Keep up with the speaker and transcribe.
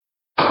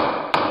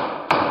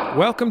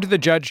Welcome to the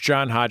Judge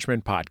John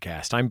Hodgman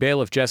podcast. I'm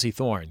bailiff Jesse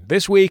Thorne.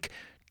 This week,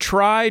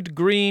 tried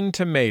green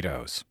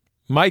tomatoes.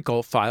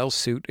 Michael files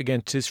suit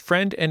against his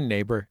friend and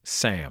neighbor,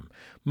 Sam.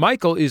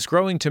 Michael is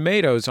growing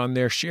tomatoes on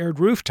their shared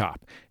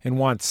rooftop and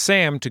wants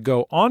Sam to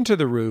go onto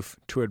the roof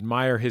to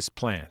admire his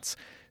plants.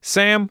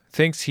 Sam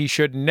thinks he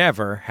should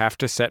never have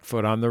to set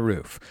foot on the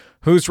roof.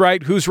 Who's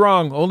right, who's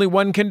wrong? Only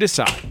one can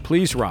decide.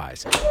 Please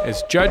rise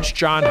as Judge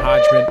John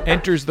Hodgman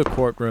enters the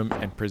courtroom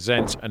and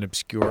presents an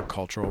obscure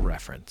cultural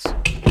reference.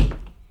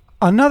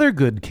 Another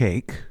good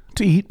cake,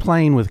 to eat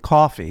plain with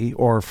coffee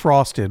or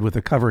frosted with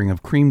a covering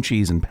of cream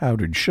cheese and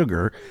powdered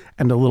sugar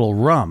and a little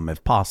rum,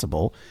 if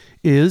possible,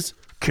 is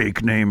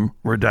cake name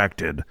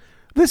redacted.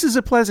 This is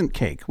a pleasant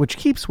cake which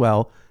keeps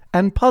well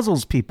and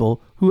puzzles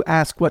people who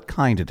ask what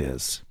kind it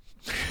is.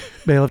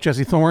 Bailiff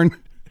Jesse Thorne,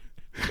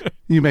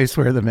 you may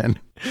swear them in.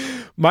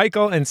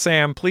 Michael and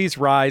Sam, please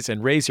rise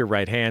and raise your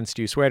right hands.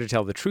 Do you swear to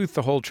tell the truth,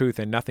 the whole truth,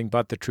 and nothing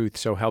but the truth,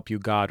 so help you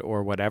God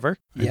or whatever?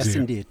 Yes,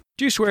 indeed.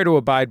 Do you swear to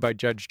abide by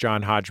Judge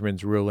John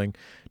Hodgman's ruling,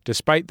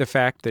 despite the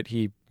fact that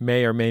he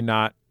may or may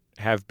not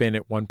have been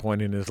at one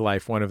point in his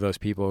life one of those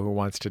people who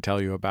wants to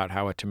tell you about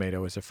how a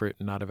tomato is a fruit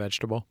and not a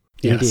vegetable?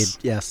 Yes. Indeed,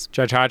 yes.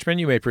 Judge Hodgman,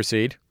 you may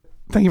proceed.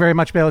 Thank you very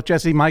much, Bailiff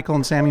Jesse. Michael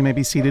and Sam, you may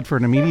be seated for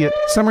an immediate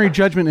summary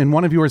judgment in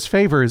one of yours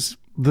favors.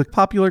 The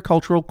popular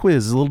cultural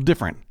quiz is a little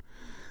different.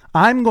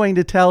 I'm going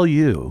to tell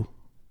you,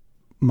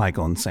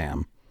 Michael and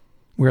Sam,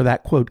 where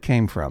that quote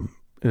came from.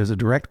 It is a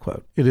direct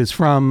quote. It is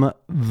from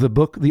the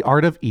book The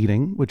Art of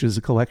Eating, which is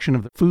a collection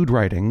of the food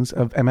writings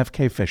of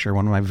M.F.K. Fisher,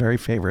 one of my very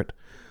favorite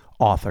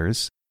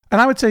authors. And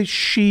I would say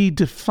she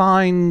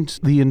defined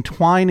the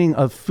entwining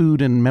of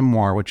food and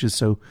memoir, which is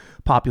so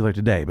popular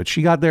today. But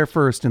she got there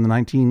first in the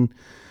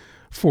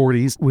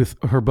 1940s with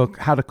her book,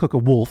 How to Cook a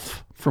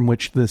Wolf, from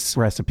which this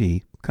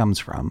recipe comes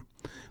from,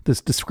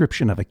 this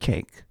description of a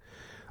cake.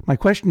 My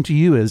question to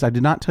you is, I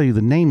did not tell you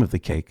the name of the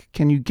cake.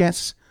 Can you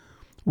guess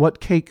what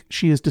cake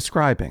she is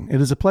describing? It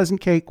is a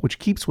pleasant cake which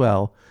keeps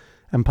well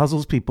and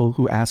puzzles people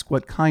who ask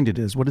what kind it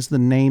is. What is the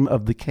name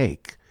of the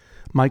cake?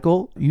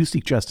 Michael, you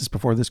seek justice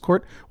before this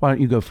court. Why don't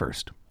you go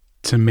first?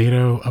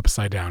 Tomato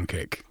upside down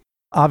cake.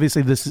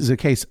 Obviously, this is a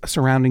case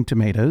surrounding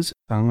tomatoes.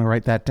 I'm going to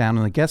write that down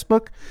in the guest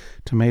book.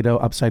 Tomato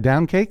upside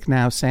down cake.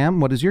 Now, Sam,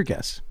 what is your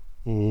guess?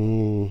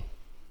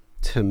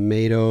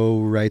 Tomato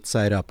right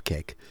side up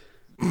cake.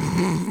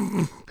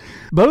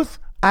 Both,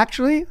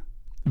 actually,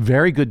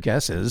 very good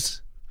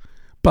guesses,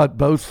 but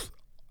both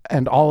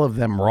and all of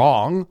them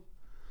wrong.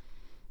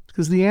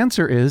 Because the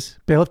answer is,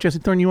 Bailiff Jesse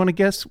Thorne, you want to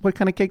guess what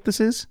kind of cake this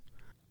is?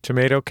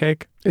 Tomato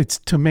cake? It's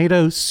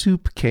tomato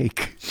soup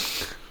cake.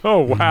 Oh,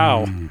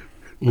 wow.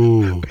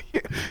 Ooh.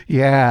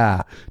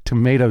 Yeah,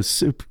 tomato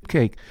soup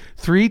cake.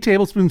 3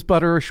 tablespoons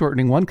butter or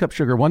shortening, 1 cup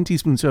sugar, 1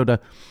 teaspoon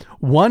soda,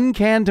 1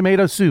 can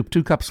tomato soup,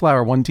 2 cups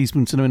flour, 1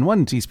 teaspoon cinnamon,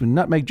 1 teaspoon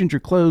nutmeg, ginger,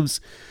 cloves,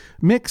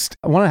 mixed,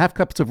 1.5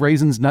 cups of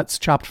raisins, nuts,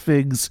 chopped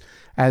figs,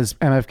 as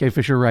M.F.K.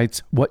 Fisher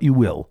writes, what you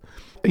will.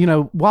 You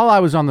know, while I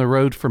was on the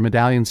road for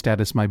Medallion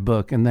Status, my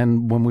book, and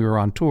then when we were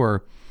on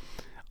tour,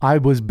 I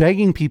was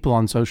begging people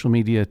on social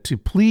media to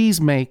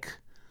please make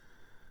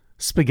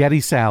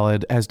spaghetti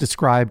salad as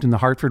described in the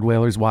Hartford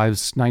Whalers'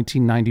 Wives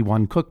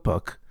 1991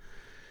 cookbook.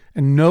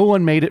 And no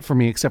one made it for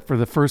me except for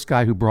the first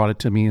guy who brought it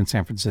to me in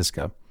San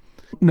Francisco.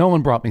 No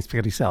one brought me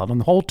spaghetti salad on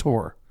the whole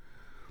tour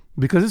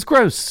because it's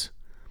gross.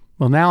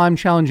 Well, now I'm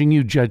challenging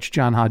you, Judge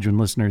John Hodgman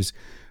listeners.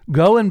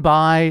 Go and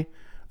buy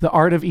The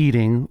Art of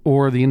Eating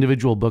or the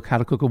individual book, How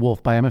to Cook a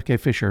Wolf by M.F.K.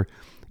 Fisher.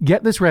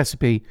 Get this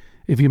recipe.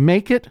 If you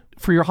make it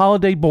for your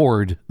holiday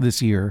board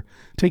this year,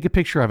 take a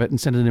picture of it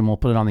and send it in. We'll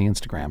put it on the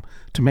Instagram.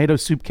 Tomato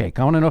soup cake.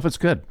 I want to know if it's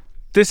good.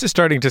 This is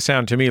starting to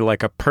sound to me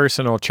like a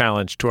personal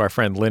challenge to our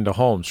friend Linda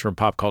Holmes from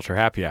Pop Culture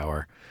Happy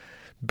Hour.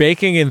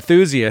 Baking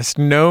enthusiast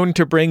known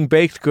to bring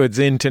baked goods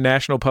into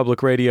National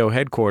Public Radio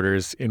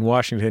headquarters in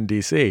Washington,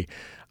 D.C.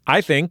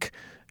 I think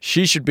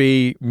she should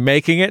be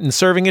making it and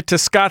serving it to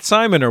Scott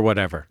Simon or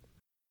whatever.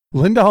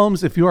 Linda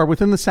Holmes, if you are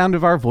within the sound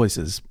of our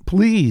voices,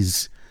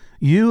 please,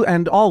 you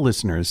and all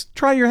listeners,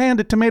 try your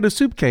hand at tomato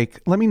soup cake.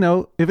 Let me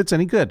know if it's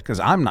any good, because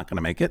I'm not going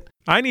to make it.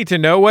 I need to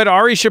know what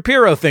Ari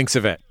Shapiro thinks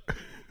of it.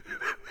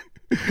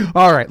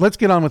 All right, let's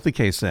get on with the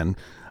case then.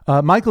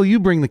 Michael, you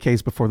bring the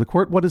case before the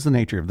court. What is the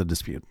nature of the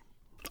dispute?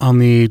 On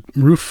the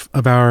roof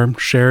of our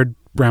shared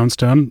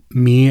brownstone,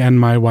 me and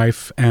my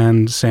wife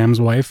and Sam's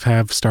wife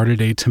have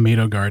started a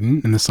tomato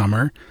garden in the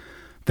summer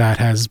that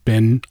has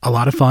been a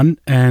lot of fun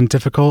and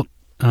difficult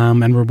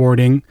and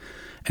rewarding.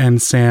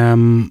 And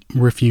Sam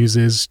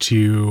refuses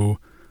to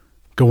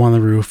go on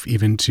the roof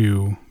even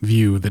to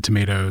view the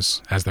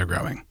tomatoes as they're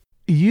growing.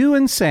 You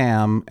and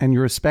Sam and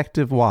your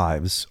respective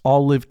wives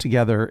all live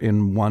together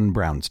in one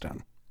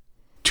brownstone.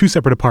 2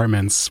 separate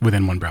apartments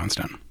within one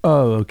brownstone.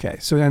 Oh, okay.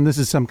 So then this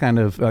is some kind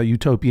of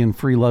utopian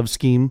free love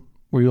scheme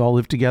where you all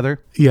live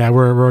together? Yeah,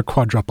 we're a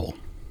quadruple.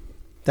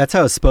 That's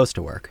how it's supposed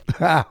to work.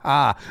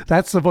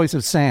 That's the voice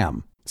of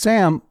Sam.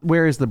 Sam,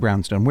 where is the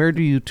brownstone? Where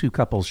do you 2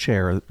 couples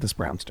share this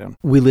brownstone?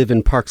 We live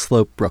in Park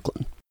Slope,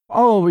 Brooklyn.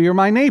 Oh, you're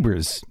my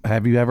neighbors.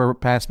 Have you ever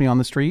passed me on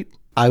the street?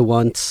 I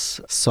once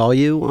saw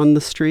you on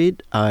the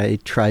street. I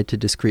tried to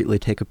discreetly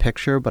take a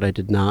picture, but I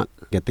did not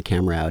get the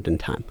camera out in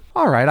time.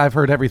 All right, I've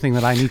heard everything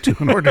that I need to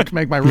in order to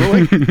make my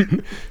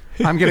ruling.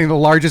 I'm getting the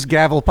largest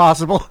gavel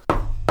possible.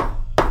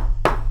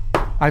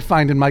 I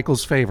find in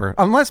Michael's favor.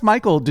 Unless,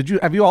 Michael,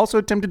 have you also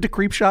attempted to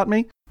creep shot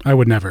me? I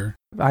would never.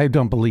 I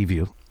don't believe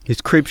you.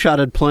 He's creep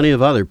shotted plenty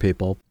of other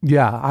people.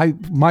 Yeah,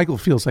 Michael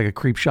feels like a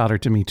creep shotter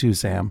to me too,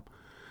 Sam.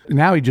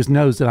 Now he just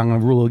knows that I'm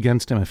going to rule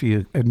against him if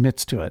he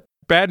admits to it.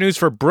 Bad news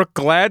for Brooke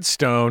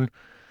Gladstone.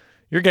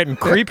 You're getting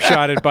creep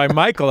shotted by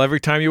Michael every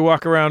time you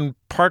walk around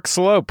Park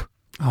Slope.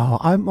 Oh,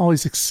 I'm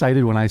always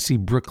excited when I see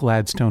Brooke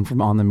Gladstone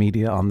from On the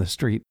Media on the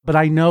street. But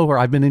I know her.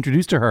 I've been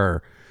introduced to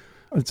her.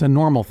 It's a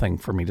normal thing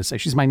for me to say.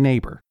 She's my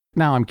neighbor.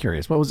 Now I'm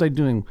curious. What was I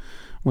doing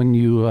when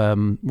you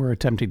were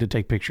attempting to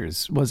take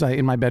pictures? Was I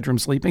in my bedroom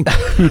sleeping?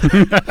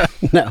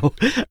 No.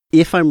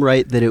 If I'm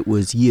right that it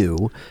was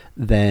you,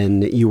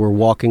 then you were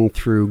walking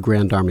through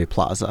Grand Army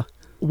Plaza.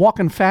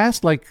 Walking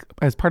fast, like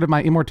as part of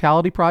my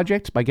immortality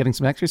project by getting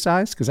some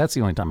exercise? Because that's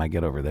the only time I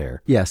get over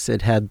there. Yes,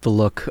 it had the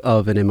look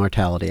of an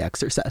immortality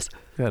exercise.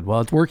 Good.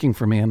 Well, it's working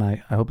for me, and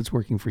I hope it's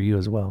working for you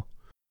as well.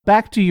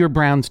 Back to your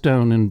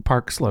brownstone in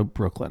Park Slope,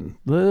 Brooklyn.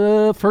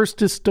 The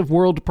firstest of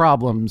world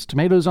problems.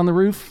 Tomatoes on the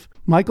roof.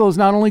 Michael is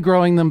not only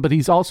growing them, but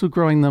he's also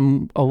growing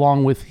them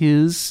along with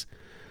his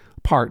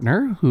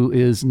partner, who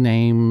is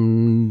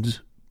named,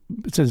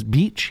 it says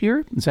Beach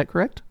here. Is that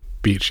correct?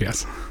 Beach,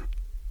 yes.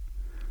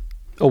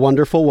 A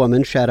wonderful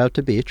woman. Shout out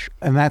to Beach.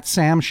 And that's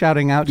Sam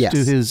shouting out Yes.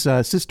 to his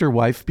sister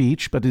wife,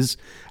 Beach, but his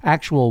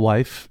actual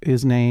wife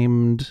is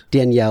named...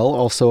 Danielle,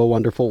 also a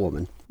wonderful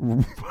woman.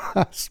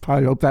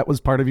 I hope that was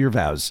part of your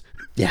vows.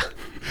 Yeah.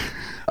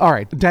 All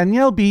right.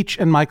 Danielle, Beach,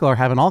 and Michael are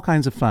having all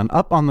kinds of fun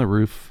up on the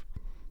roof,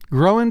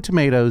 growing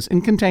tomatoes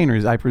in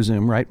containers, I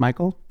presume, right,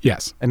 Michael?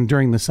 Yes. And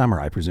during the summer,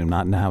 I presume,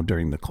 not now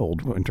during the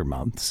cold winter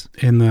months.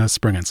 In the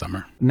spring and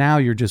summer. Now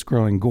you're just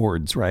growing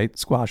gourds, right?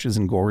 Squashes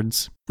and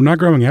gourds. We're not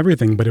growing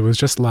everything, but it was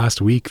just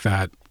last week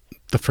that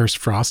the first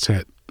frost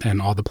hit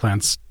and all the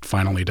plants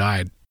finally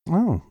died.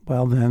 Oh,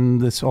 well, then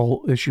this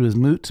whole issue is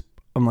moot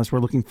unless we're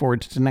looking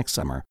forward to next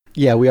summer.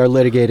 Yeah, we are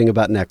litigating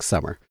about next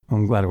summer.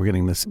 I'm glad we're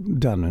getting this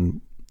done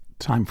in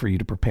time for you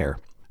to prepare.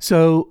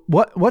 So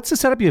what's the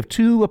setup? You have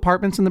 2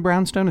 apartments in the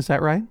brownstone, is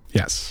that right?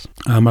 Yes.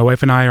 My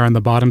wife and I are on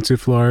the bottom 2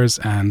 floors,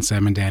 and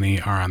Sam and Danny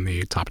are on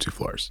the top 2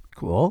 floors.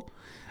 Cool.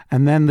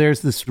 And then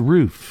there's this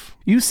roof.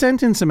 You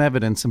sent in some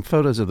evidence, some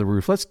photos of the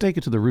roof. Let's take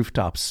it to the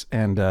rooftops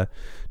and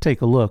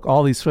take a look.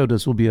 All these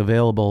photos will be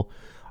available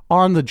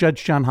on the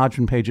Judge John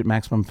Hodgman page at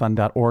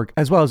MaximumFun.org,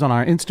 as well as on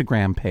our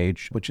Instagram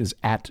page, which is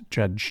at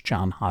Judge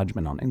John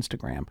Hodgman on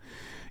Instagram.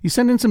 You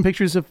send in some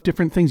pictures of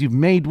different things you've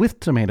made with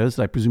tomatoes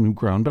that I presume you've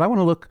grown, but I want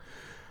to look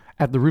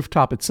at the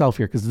rooftop itself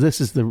here because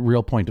this is the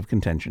real point of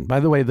contention. By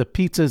the way, the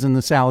pizzas and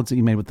the salads that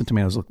you made with the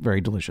tomatoes look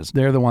very delicious.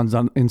 They're the ones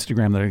on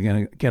Instagram that are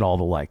going to get all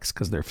the likes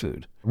because they're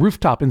food.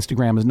 Rooftop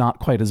Instagram is not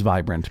quite as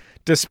vibrant.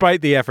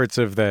 Despite the efforts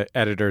of the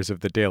editors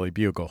of the Daily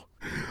Bugle.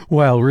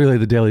 Well, really,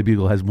 the Daily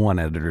Bugle has one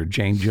editor,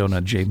 Jane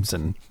Jonah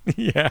Jameson.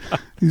 Yeah.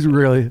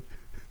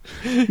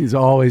 He's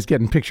always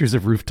getting pictures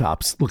of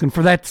rooftops, looking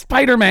for that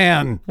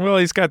Spider-Man. Well,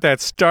 he's got that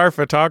star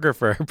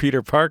photographer,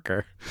 Peter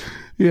Parker.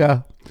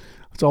 Yeah.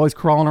 It's always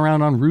crawling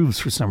around on roofs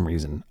for some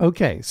reason.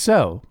 Okay,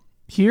 so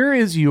here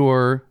is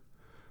your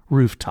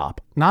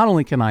rooftop. Not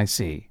only can I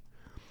see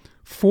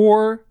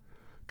 4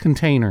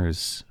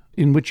 containers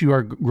in which you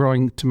are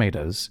growing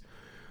tomatoes,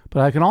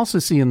 but I can also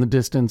see in the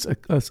distance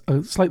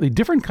a slightly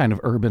different kind of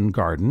urban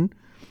garden,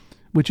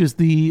 which is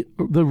the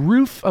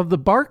roof of the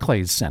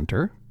Barclays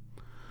Center,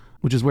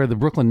 which is where the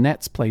Brooklyn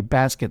Nets play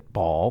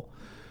basketball.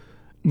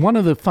 One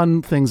of the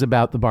fun things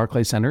about the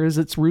Barclays Center is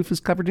its roof is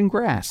covered in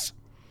grass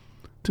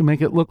to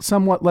make it look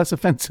somewhat less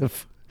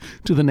offensive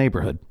to the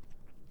neighborhood.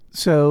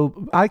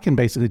 So I can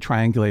basically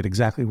triangulate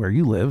exactly where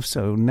you live,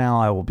 so now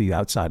I will be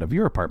outside of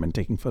your apartment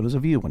taking photos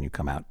of you when you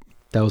come out.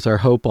 That was our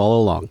hope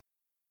all along.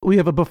 We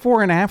have a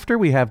before and after.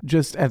 We have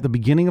just at the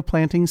beginning of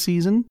planting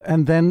season,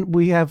 and then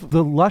we have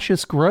the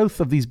luscious growth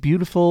of these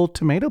beautiful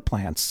tomato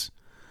plants.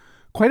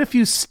 Quite a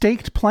few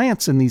staked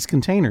plants in these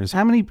containers.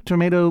 How many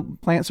tomato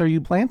plants are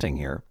you planting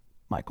here,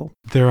 Michael?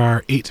 There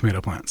are 8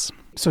 tomato plants.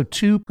 So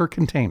 2 per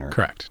container.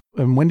 Correct.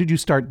 And when did you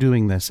start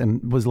doing this?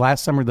 And was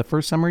last summer the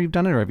first summer you've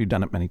done it, or have you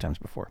done it many times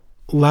before?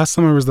 Last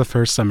summer was the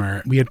first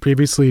summer. We had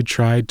previously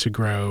tried to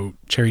grow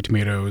cherry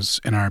tomatoes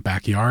in our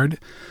backyard,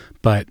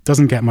 but it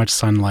doesn't get much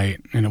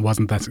sunlight, and it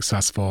wasn't that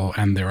successful,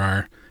 and there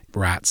are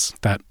rats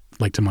that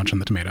like to munch on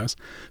the tomatoes.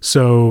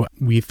 So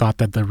we thought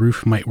that the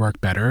roof might work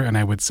better, and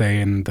I would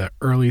say in the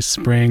early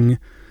spring,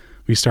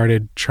 we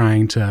started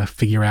trying to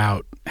figure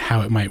out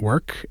how it might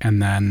work,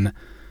 and then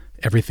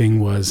everything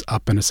was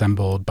up and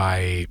assembled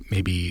by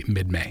maybe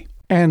mid-May.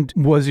 And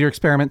was your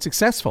experiment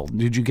successful?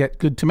 Did you get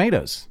good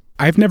tomatoes?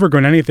 I've never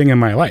grown anything in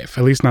my life,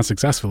 at least not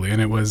successfully,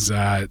 and it was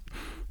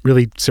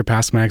really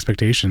surpassed my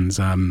expectations.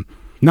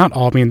 Not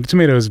all, the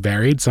tomatoes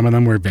varied. Some of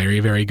them were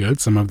very, very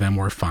good. Some of them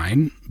were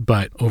fine.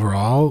 But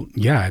overall,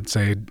 yeah, I'd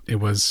say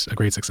it was a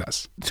great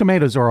success.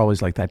 Tomatoes are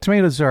always like that.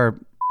 Tomatoes are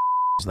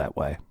that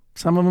way.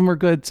 Some of them are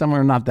good, some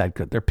are not that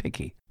good. They're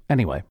picky.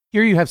 Anyway,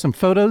 here you have some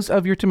photos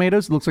of your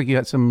tomatoes. It looks like you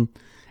got some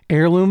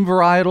heirloom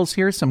varietals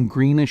here, some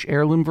greenish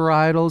heirloom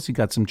varietals. You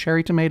got some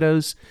cherry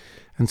tomatoes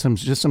and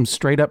some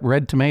straight up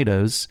red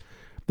tomatoes.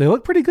 They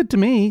look pretty good to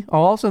me.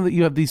 Also, that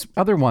you have these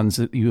other ones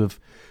that you have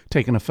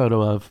taken a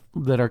photo of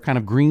that are kind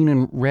of green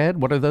and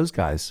red. What are those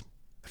guys?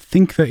 I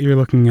think that you're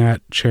looking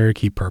at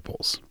Cherokee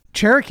purples.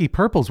 Cherokee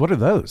purples, what are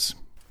those?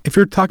 If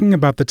you're talking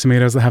about the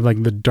tomatoes that have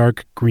like the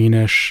dark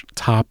greenish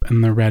top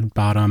and the red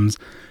bottoms,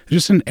 it's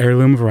just an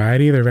heirloom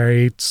variety. They're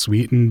very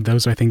sweet, and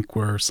those I think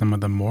were some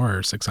of the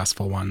more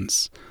successful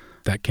ones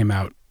that came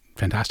out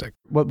fantastic.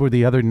 What were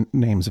the other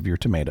names of your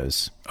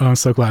tomatoes? Oh, I'm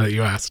so glad that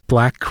you asked.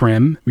 Black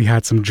Krim. We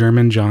had some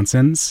German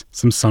Johnsons,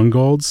 some Sun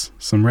Golds,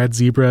 some Red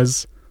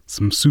Zebras,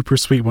 some Super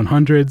Sweet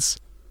 100s,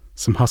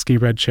 some Husky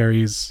Red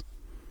Cherries,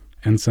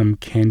 and some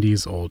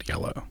Candy's Old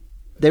Yellow.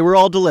 They were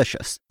all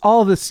delicious.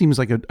 All of this seems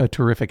like a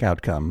terrific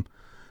outcome.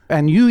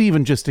 And you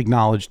even just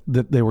acknowledged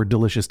that they were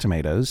delicious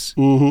tomatoes.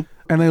 Mm-hmm.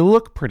 And they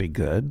look pretty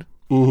good.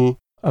 Mm-hmm.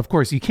 Of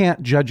course, you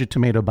can't judge a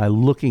tomato by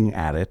looking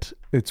at it.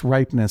 Its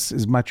ripeness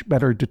is much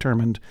better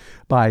determined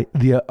by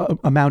the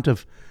amount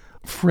of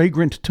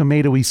fragrant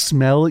tomatoey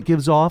smell it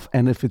gives off,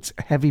 and if it's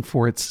heavy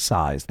for its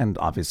size, and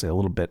obviously a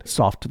little bit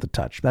soft to the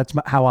touch. That's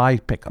how I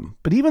pick them.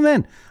 But even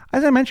then,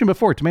 as I mentioned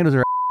before, tomatoes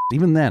are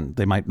even then,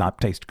 they might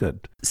not taste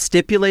good.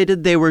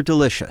 Stipulated they were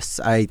delicious.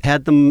 I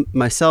had them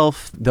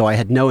myself, though I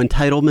had no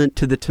entitlement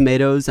to the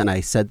tomatoes, and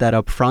I said that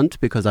up front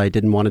because I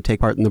didn't want to take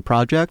part in the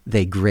project.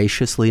 They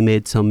graciously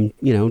made some,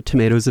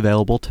 tomatoes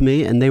available to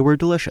me, and they were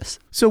delicious.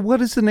 So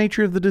what is the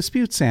nature of the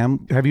dispute,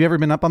 Sam? Have you ever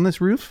been up on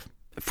this roof?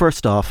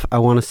 First off, I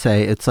want to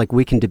say it's like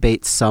we can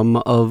debate some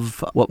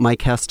of what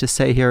Mike has to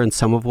say here and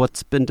some of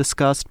what's been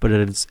discussed, but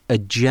as a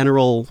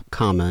general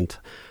comment,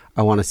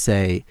 I want to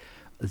say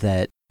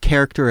that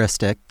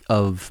characteristic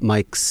of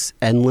Mike's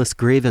endless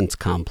grievance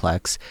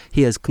complex,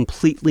 he has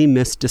completely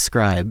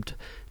misdescribed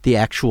the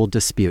actual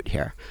dispute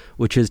here,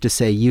 which is to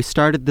say you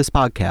started this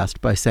podcast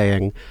by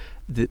saying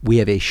that we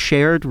have a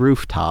shared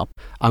rooftop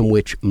on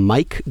which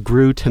Mike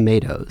grew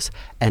tomatoes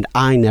and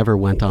I never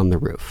went on the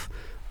roof.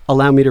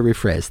 Allow me to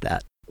rephrase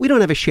that. We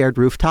don't have a shared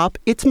rooftop.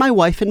 It's my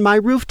wife and my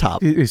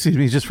rooftop. Excuse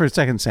me, just for a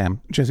second, Sam.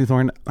 Jesse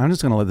Thorne, I'm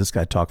just going to let this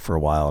guy talk for a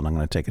while, and I'm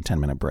going to take a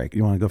 10-minute break.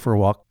 You want to go for a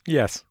walk?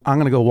 Yes. I'm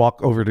going to go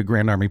walk over to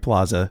Grand Army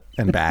Plaza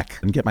and back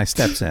and get my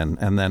steps in,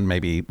 and then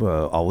maybe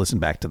I'll listen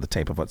back to the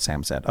tape of what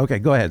Sam said. Okay,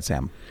 go ahead,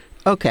 Sam.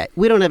 Okay,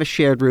 we don't have a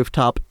shared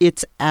rooftop.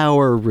 It's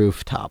our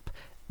rooftop.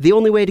 The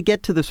only way to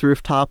get to this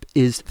rooftop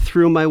is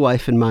through my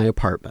wife and my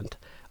apartment.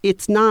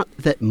 It's not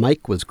that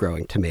Mike was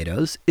growing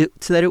tomatoes.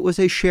 It's that it was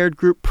a shared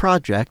group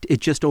project.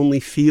 It just only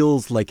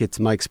feels like it's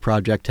Mike's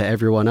project to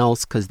everyone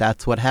else because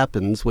that's what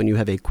happens when you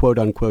have a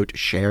quote-unquote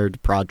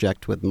shared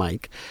project with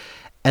Mike.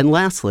 And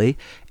lastly,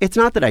 it's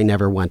not that I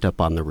never went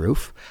up on the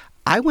roof.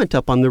 I went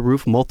up on the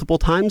roof multiple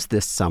times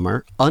this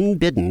summer,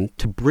 unbidden,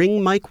 to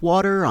bring Mike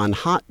water on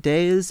hot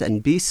days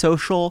and be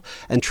social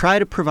and try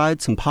to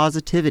provide some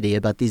positivity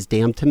about these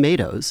damn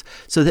tomatoes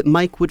so that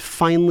Mike would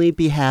finally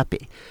be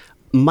happy.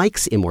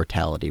 Mike's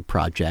immortality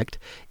project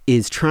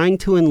is trying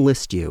to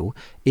enlist you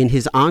in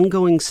his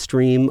ongoing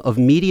stream of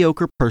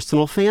mediocre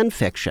personal fan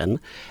fiction,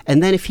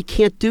 and then if he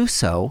can't do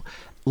so,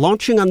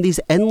 launching on these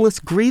endless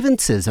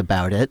grievances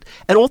about it,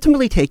 and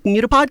ultimately taking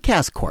you to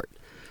podcast court.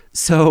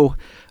 So,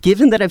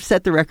 given that I've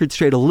set the record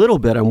straight a little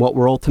bit on what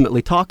we're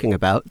ultimately talking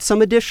about,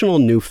 some additional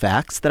new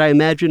facts that I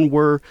imagine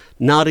were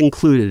not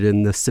included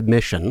in the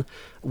submission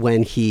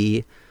when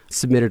he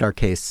submitted our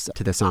case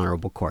to this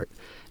honorable court.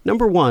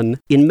 Number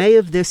one, in May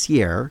of this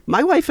year,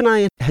 my wife and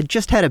I had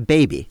just had a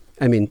baby.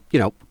 I mean,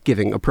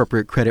 giving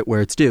appropriate credit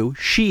where it's due,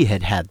 she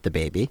had the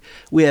baby.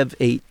 We have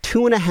a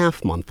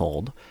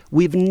 2.5-month-old.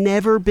 We've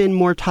never been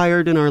more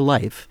tired in our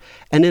life.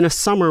 And in a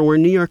summer where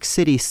New York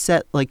City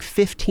set like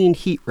 15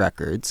 heat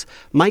records,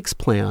 Mike's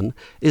plan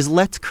is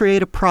let's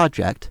create a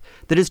project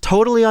that is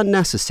totally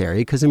unnecessary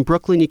because in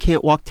Brooklyn you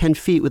can't walk 10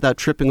 feet without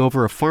tripping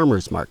over a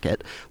farmer's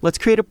market. Let's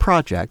create a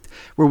project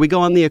where we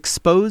go on the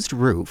exposed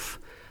roof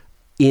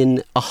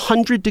in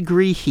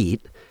 100-degree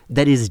heat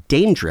that is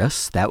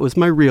dangerous. That was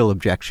my real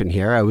objection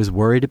here. I was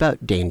worried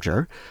about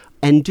danger.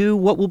 And do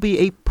what will be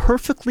a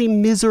perfectly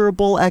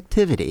miserable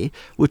activity,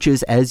 which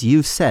is, as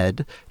you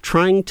said,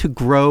 trying to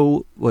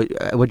grow, what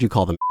do you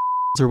call them,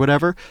 or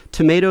whatever?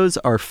 Tomatoes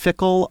are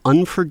fickle,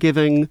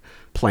 unforgiving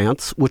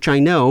plants, which I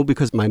know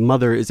because my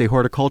mother is a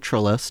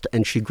horticulturalist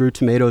and she grew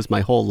tomatoes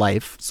my whole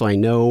life, so I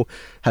know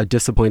how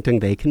disappointing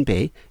they can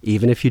be,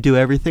 even if you do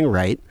everything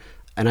right.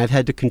 And I've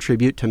had to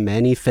contribute to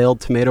many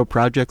failed tomato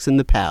projects in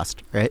the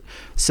past, right?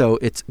 So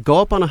it's go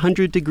up on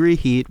 100-degree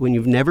heat when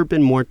you've never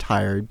been more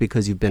tired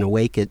because you've been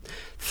awake at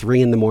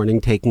 3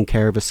 a.m. taking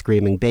care of a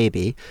screaming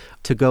baby,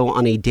 to go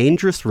on a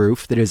dangerous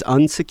roof that is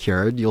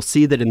unsecured. You'll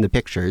see that in the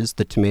pictures,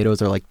 the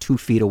tomatoes are like 2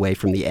 feet away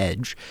from the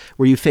edge,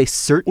 where you face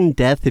certain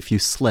death if you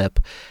slip.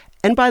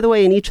 And by the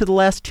way, in each of the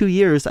last 2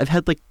 years, I've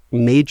had like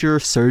major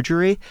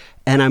surgery,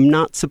 and I'm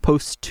not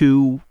supposed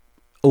to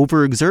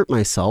overexert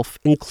myself,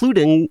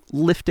 including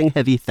lifting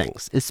heavy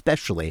things,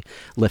 especially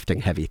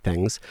lifting heavy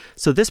things.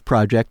 So this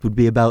project would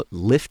be about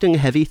lifting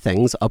heavy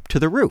things up to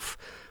the roof.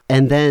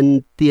 And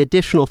then the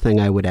additional thing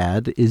I would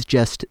add is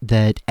just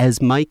that,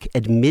 as Mike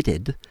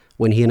admitted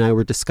when he and I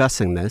were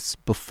discussing this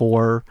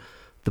before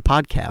the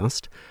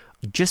podcast,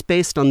 just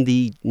based on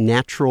the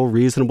natural,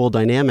 reasonable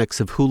dynamics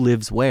of who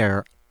lives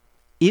where,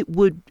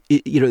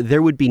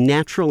 there would be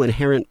natural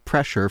inherent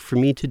pressure for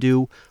me to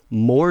do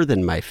more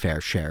than my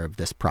fair share of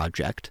this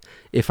project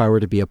if I were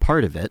to be a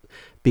part of it,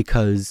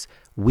 because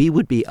we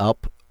would be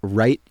up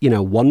right,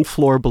 1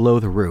 floor below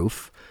the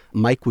roof.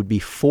 Mike would be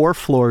 4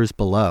 floors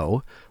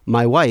below.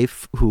 My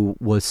wife, who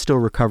was still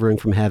recovering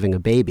from having a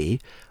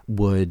baby,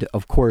 would,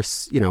 of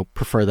course,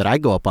 prefer that I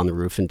go up on the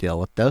roof and deal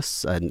with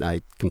this. And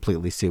I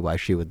completely see why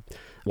she would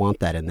want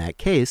that in that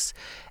case.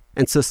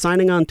 And so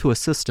signing on to a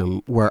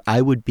system where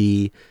I would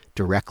be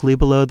directly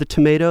below the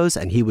tomatoes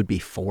and he would be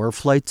 4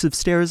 flights of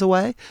stairs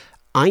away,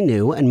 I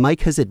knew, and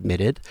Mike has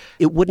admitted,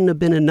 it wouldn't have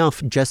been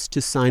enough just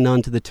to sign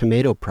on to the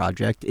tomato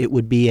project. It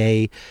would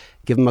be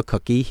give him a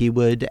cookie, he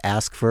would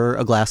ask for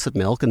a glass of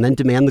milk and then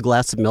demand the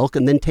glass of milk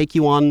and then take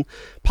you on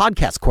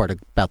podcast court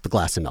about the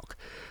glass of milk.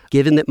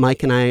 Given that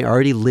Mike and I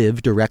already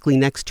live directly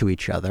next to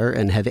each other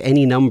and have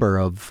any number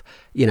of,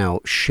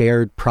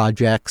 shared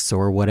projects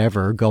or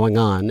whatever going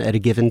on at a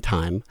given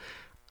time,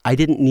 I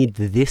didn't need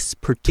this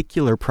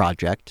particular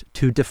project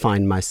to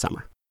define my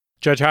summer.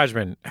 Judge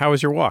Hodgman, how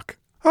was your walk?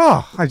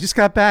 Oh, I just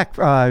got back.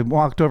 I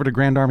walked over to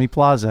Grand Army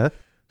Plaza,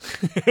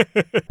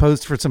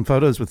 posed for some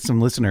photos with some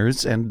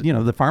listeners, and,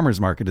 the farmer's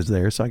market is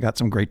there, so I got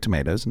some great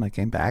tomatoes, and I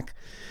came back.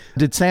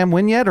 Did Sam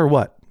win yet, or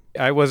what?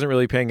 I wasn't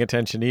really paying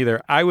attention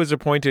either. I was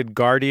appointed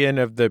guardian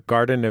of the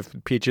Garden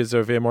of Peaches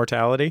of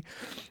Immortality.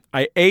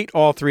 I ate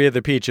all 3 of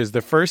the peaches.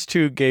 The first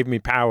 2 gave me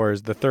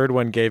powers. The third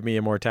one gave me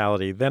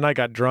immortality. Then I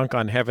got drunk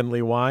on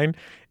heavenly wine,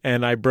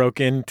 and I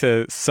broke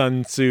into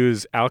Sun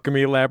Tzu's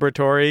alchemy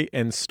laboratory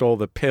and stole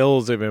the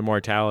pills of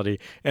immortality.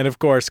 And of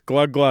course,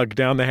 glug glug,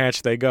 down the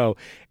hatch they go.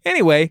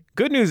 Anyway,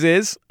 good news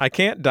is I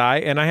can't die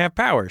and I have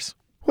powers.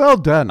 Well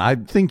done. I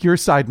think your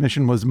side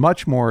mission was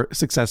much more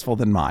successful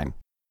than mine.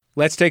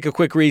 Let's take a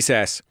quick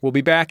recess. We'll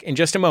be back in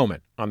just a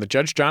moment on the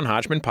Judge John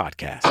Hodgman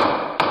podcast.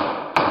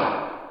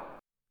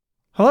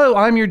 Hello,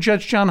 I'm your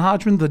Judge John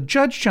Hodgman. The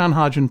Judge John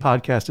Hodgman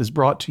podcast is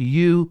brought to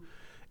you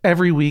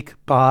every week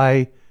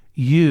by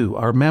you,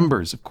 our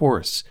members, of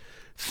course.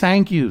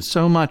 Thank you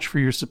so much for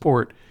your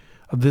support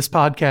of this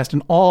podcast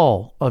and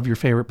all of your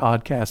favorite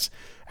podcasts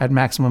at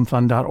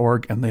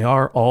MaximumFun.org, and they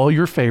are all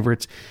your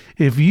favorites.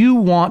 If you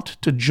want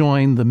to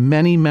join the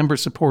many member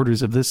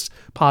supporters of this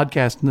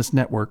podcast and this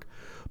network,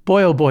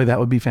 boy, oh boy, that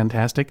would be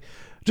fantastic.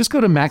 Just go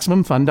to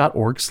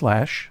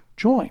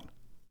MaximumFun.org/join.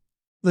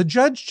 The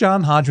Judge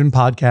John Hodgman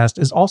podcast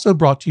is also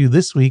brought to you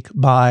this week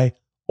by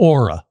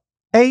Aura,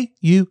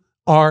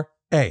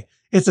 A-U-R-A.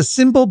 It's a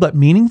simple but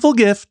meaningful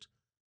gift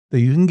that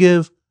you can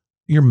give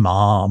your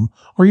mom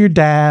or your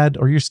dad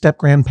or your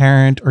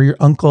step-grandparent or your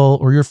uncle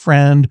or your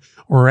friend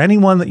or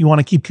anyone that you want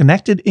to keep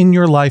connected in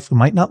your life who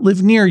might not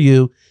live near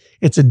you.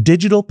 It's a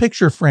digital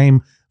picture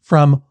frame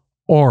from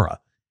Aura.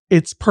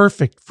 It's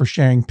perfect for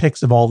sharing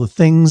pics of all the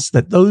things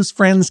that those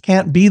friends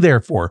can't be there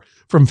for,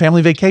 from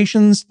family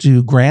vacations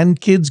to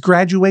grandkids'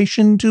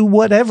 graduation to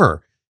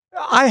whatever.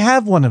 I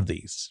have one of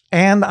these,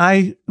 and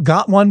I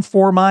got one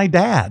for my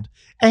dad,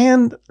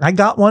 and I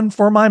got one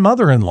for my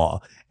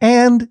mother-in-law,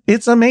 and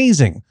it's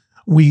amazing.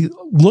 We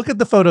look at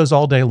the photos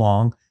all day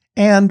long,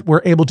 and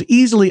we're able to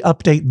easily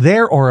update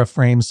their Aura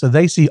frames so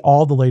they see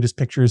all the latest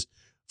pictures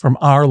from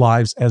our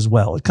lives as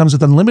well. It comes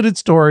with unlimited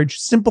storage,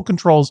 simple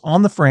controls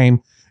on the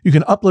frame. You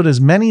can upload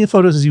as many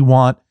photos as you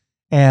want,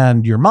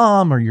 and your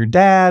mom or your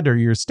dad or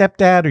your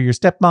stepdad or your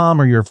stepmom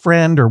or your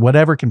friend or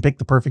whatever can pick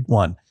the perfect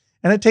one.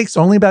 And it takes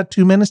only about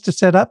 2 minutes to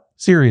set up.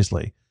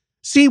 Seriously.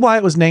 See why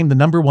it was named the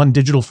 #1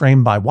 digital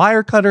frame by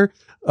Wirecutter,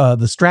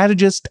 The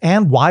Strategist,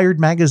 and Wired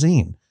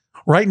Magazine.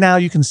 Right now,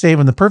 you can save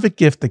on the perfect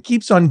gift that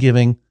keeps on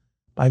giving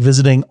by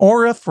visiting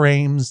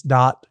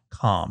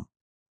auraframes.com.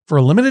 For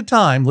a limited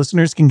time,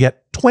 listeners can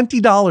get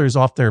 $20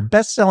 off their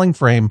best-selling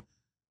frame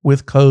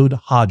with code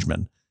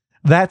Hodgman.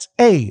 That's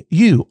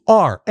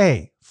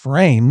AURA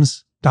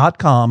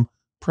frames.com,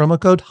 promo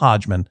code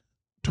Hodgman.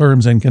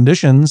 Terms and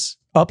conditions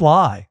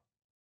apply.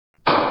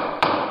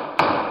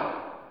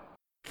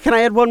 Can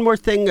I add one more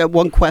thing?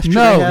 One question?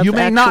 No, you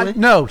may not.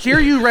 No, here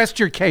you rest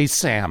your case,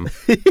 Sam.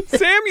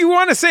 Sam, you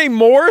want to say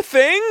more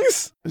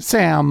things?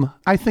 Sam,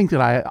 I think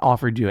that I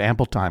offered you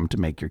ample time to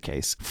make your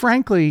case.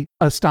 Frankly,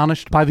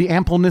 astonished by the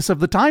ampleness of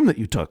the time that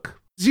you took.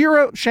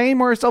 Zero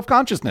shame or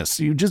self-consciousness.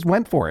 You just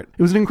went for it.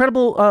 It was an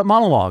incredible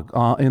monologue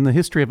in the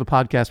history of a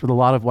podcast with a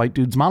lot of white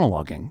dudes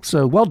monologuing.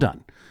 So well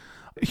done.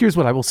 Here's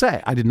what I will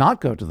say. I did not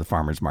go to the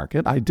farmer's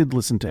market. I did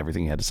listen to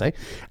everything you had to say.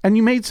 And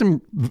you made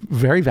some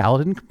very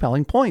valid and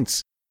compelling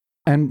points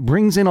and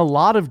brings in a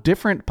lot of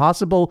different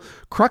possible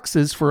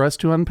cruxes for us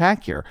to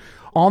unpack here.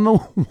 On the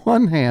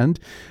one hand,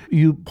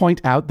 you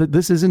point out that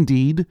this is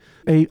indeed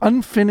a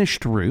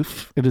unfinished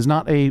roof. It is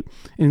not a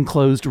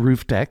enclosed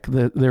roof deck.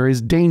 There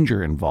is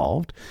danger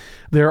involved.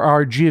 There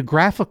are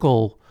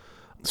geographical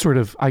sort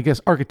of, I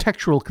guess,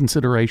 architectural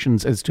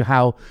considerations as to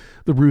how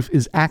the roof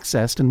is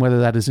accessed and whether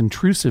that is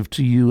intrusive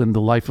to you and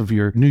the life of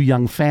your new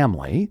young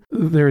family.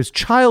 There is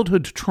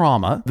childhood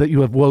trauma that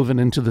you have woven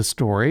into the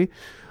story,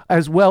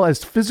 as well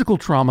as physical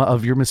trauma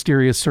of your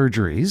mysterious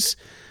surgeries.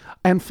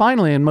 And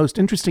finally, and most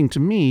interesting to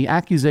me,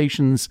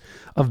 accusations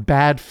of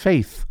bad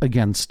faith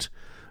against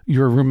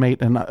your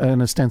roommate and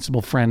an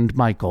ostensible friend,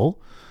 Michael,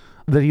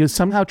 that he is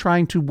somehow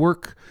trying to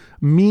work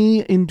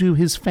me into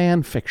his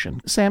fan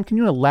fiction. Sam, can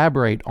you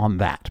elaborate on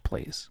that,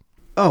 please?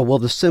 Oh, well,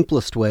 the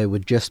simplest way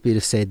would just be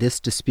to say this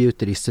dispute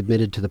that he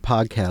submitted to the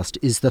podcast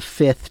is the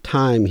 5th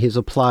time he's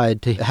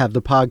applied to have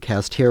the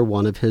podcast hear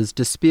one of his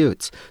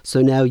disputes.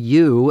 So now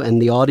you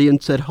and the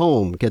audience at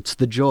home gets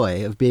the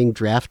joy of being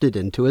drafted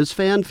into his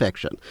fan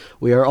fiction.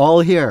 We are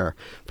all here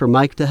for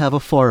Mike to have a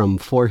forum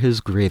for his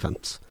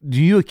grievance.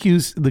 Do you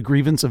accuse the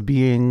grievance of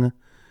being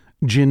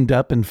ginned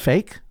up and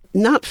fake?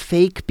 Not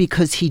fake,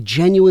 because he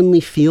genuinely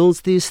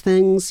feels these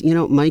things. You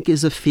know, Mike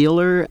is a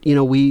feeler. You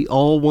know, we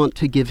all want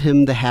to give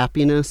him the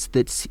happiness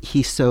that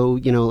he so,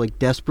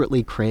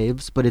 desperately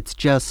craves, but it's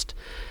just,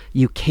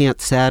 you can't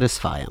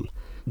satisfy him.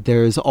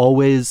 There's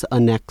always a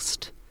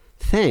next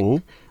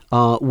thing,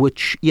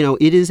 which,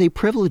 it is a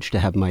privilege to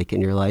have Mike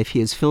in your life. He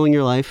is filling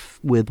your life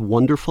with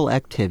wonderful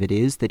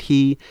activities that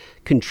he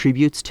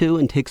contributes to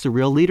and takes a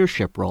real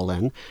leadership role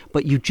in,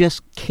 but you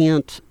just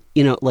can't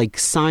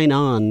sign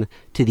on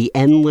to the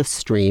endless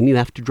stream. You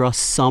have to draw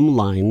some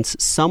lines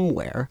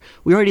somewhere.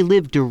 We already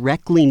live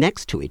directly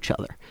next to each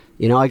other.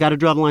 I got to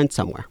draw the line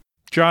somewhere.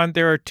 John,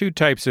 there are 2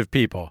 types of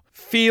people: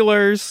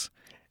 feelers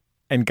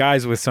and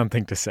guys with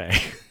something to say.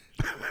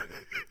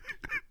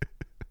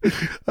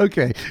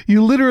 Okay.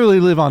 You literally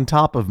live on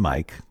top of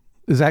Mike.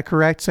 Is that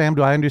correct, Sam?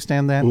 Do I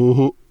understand that?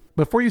 Mm-hmm.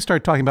 Before you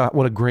start talking about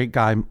what a great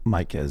guy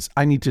Mike is,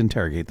 I need to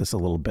interrogate this a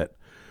little bit.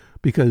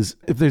 Because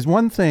if there's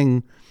one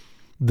thing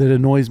that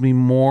annoys me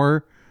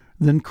more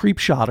than creep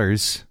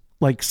shotters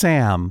like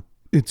Sam,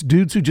 it's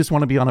dudes who just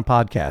want to be on a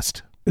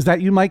podcast. Is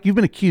that you, Mike? You've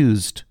been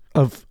accused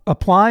of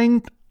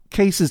applying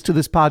cases to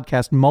this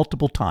podcast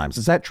multiple times.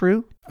 Is that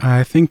true?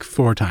 I think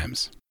 4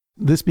 times.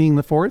 This being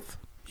the 4th?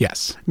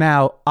 Yes.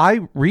 Now,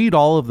 I read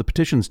all of the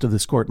petitions to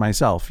this court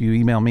myself. You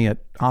email me at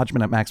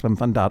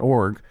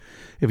hodgman@maximumfun.org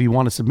if you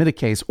want to submit a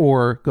case,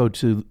 or go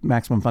to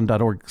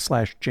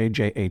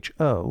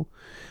maximumfun.org/JJHO.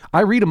 I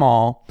read them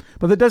all,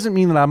 but that doesn't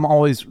mean that I'm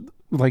always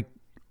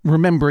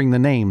remembering the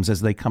names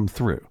as they come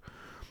through.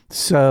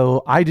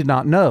 So I did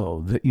not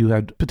know that you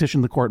had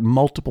petitioned the court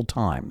multiple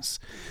times,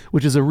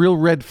 which is a real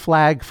red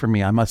flag for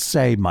me, I must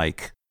say,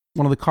 Mike.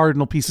 One of the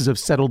cardinal pieces of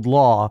settled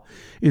law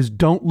is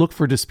don't look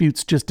for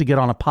disputes just to get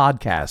on a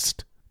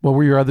podcast. What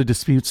were your other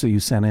disputes that you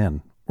sent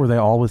in? Were they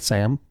all with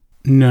Sam?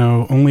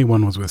 No, only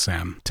one was with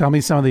Sam. Tell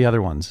me some of the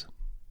other ones.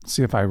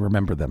 See if I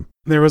remember them.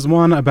 There was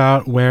one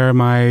about where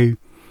my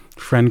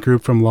friend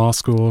group from law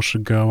school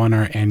should go on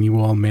our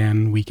annual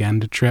man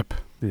weekend trip.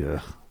 Yeah,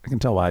 I can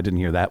tell why I didn't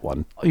hear that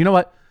one. You know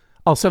what?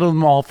 I'll settle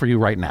them all for you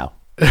right now.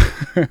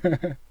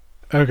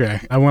 Okay.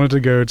 I wanted to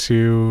go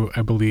to,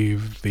 I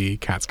believe, the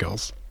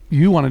Catskills.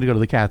 You wanted to go to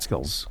the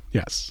Catskills.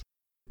 Yes.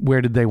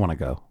 Where did they want to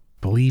go?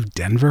 Believe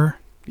Denver?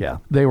 Yeah,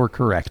 they were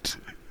correct.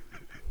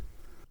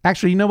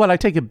 Actually, you know what? I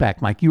take it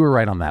back, Mike. You were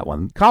right on that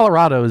one.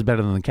 Colorado is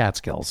better than the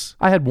Catskills.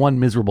 I had one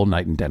miserable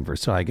night in Denver,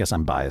 so I guess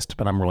I'm biased,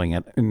 but I'm ruling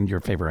it in your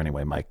favor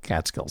anyway, Mike.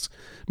 Catskills.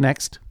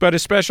 Next. But a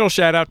special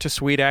shout out to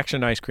Sweet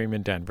Action Ice Cream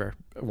in Denver,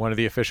 one of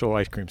the official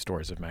ice cream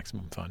stores of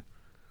Maximum Fun.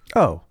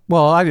 Oh,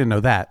 well, I didn't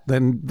know that.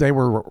 Then they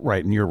were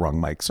right and you're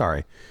wrong, Mike.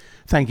 Sorry.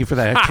 Thank you for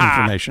that extra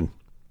information.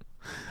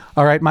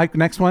 All right, Mike,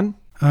 next one.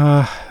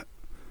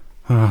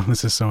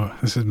 This is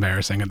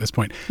embarrassing at this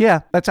point. Yeah,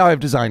 that's how I've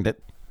designed it.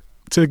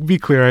 To be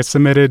clear, I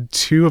submitted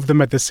 2 of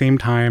them at the same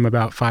time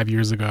about 5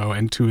 years ago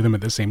and 2 of them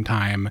at the same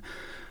time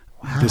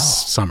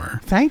this summer.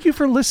 Thank you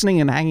for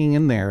listening and hanging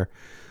in there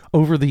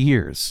over the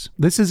years.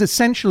 This is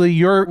essentially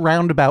your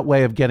roundabout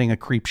way of getting a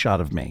creep shot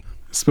of me.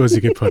 I suppose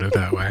you could put it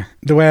that way.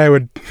 The way I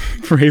would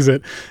phrase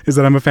it is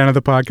that I'm a fan of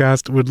the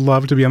podcast, would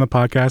love to be on the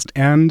podcast,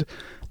 and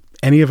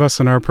any of us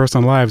in our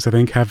personal lives, I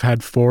think, have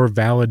had 4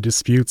 valid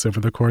disputes over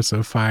the course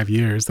of 5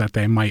 years that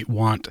they might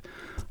want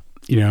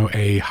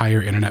a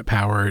higher internet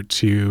power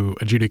to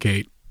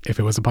adjudicate if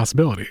it was a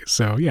possibility.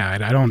 So yeah,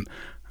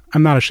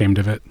 I'm not ashamed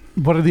of it.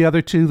 What are the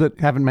other 2 that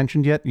haven't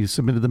mentioned yet? You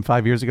submitted them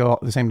 5 years ago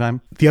at the same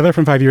time? The other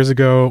from 5 years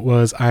ago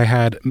was I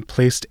had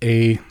placed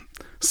a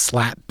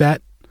slap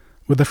bet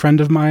with a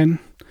friend of mine,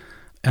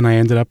 and I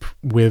ended up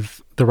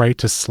with the right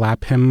to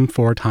slap him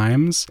 4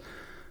 times.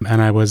 And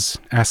I was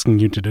asking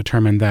you to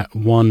determine that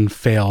 1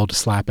 failed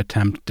slap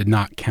attempt did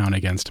not count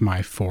against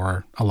my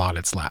 4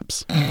 allotted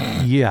slaps.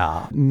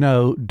 Yeah.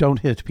 No, don't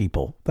hit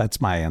people. That's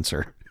my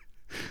answer.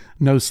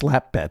 No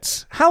slap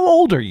bets. How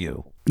old are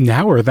you?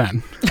 Now or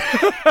then?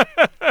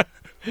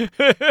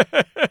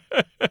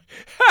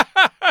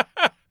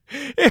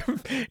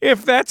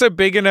 If that's a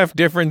big enough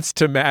difference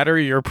to matter,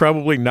 you're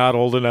probably not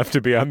old enough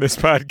to be on this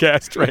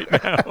podcast right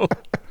now.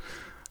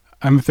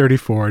 I'm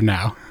 34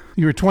 now.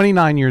 You were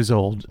 29 years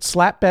old.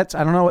 Slap bets,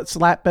 I don't know what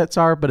slap bets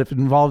are, but if it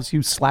involves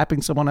you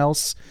slapping someone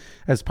else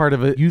as part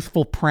of a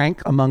youthful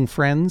prank among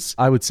friends,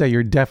 I would say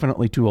you're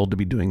definitely too old to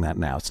be doing that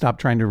now. Stop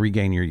trying to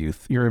regain your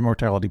youth. Your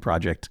immortality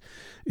project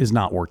is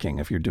not working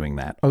if you're doing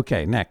that.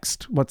 Okay,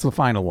 next. What's the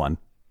final one?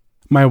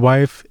 My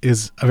wife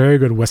is a very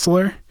good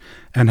whistler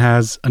and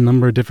has a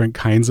number of different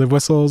kinds of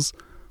whistles.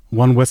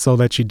 One whistle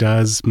that she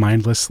does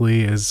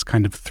mindlessly is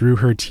kind of through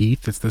her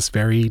teeth. It's this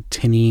very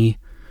tinny,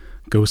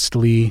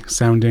 ghostly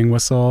sounding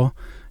whistle.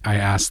 I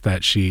asked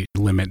that she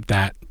limit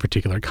that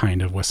particular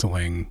kind of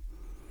whistling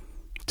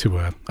to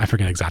I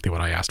forget exactly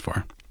what I asked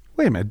for.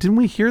 Wait a minute, didn't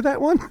we hear that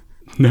one?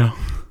 No.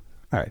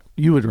 All right,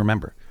 you would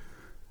remember.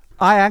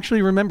 I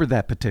actually remembered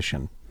that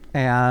petition.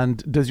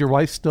 And does your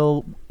wife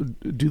still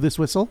do this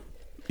whistle?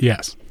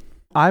 Yes.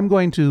 I'm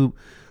going to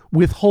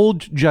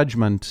withhold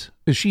judgment.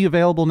 Is she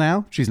available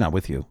now? She's not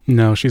with you.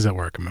 No, she's at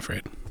work, I'm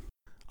afraid.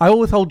 I will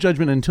withhold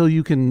judgment until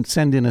you can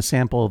send in a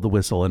sample of the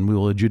whistle, and we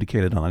will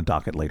adjudicate it on a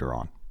docket later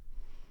on.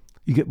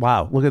 You get,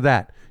 wow, look at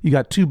that. You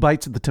got 2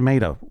 bites at the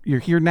tomato. You're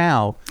here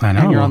now, I know.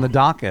 And you're on the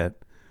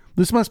docket.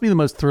 This must be the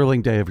most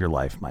thrilling day of your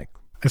life, Mike.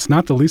 It's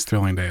not the least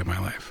thrilling day of my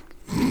life.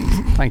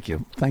 Thank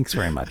you. Thanks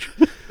very much.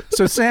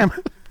 So, Sam,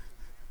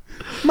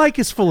 Mike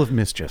is full of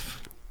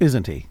mischief,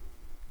 isn't he?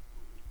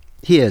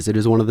 He is. It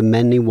is one of the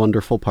many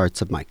wonderful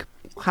parts of Mike.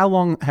 How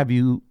long have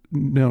you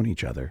known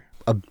each other?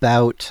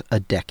 About a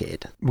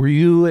decade. Were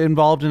you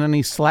involved in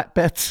any slap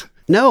bets?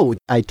 No,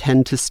 I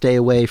tend to stay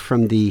away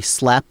from the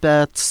slap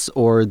bets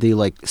or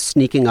the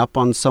sneaking up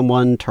on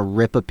someone to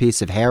rip a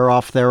piece of hair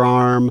off their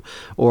arm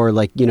or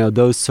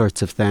those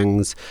sorts of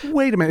things.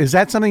 Wait a minute. Is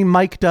that something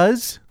Mike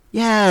does?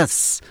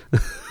 Yes.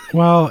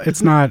 Well,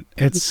 it's not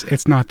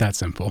that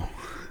simple.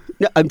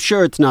 No, I'm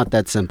sure it's not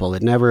that simple.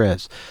 It never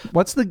is.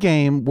 What's the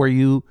game where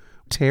you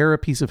tear a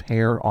piece of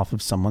hair off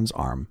of someone's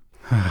arm?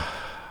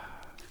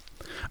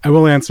 I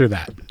will answer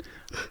that.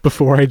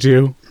 Before I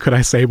do, could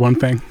I say one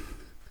thing?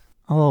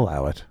 I'll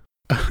allow it.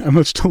 I'm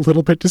just a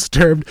little bit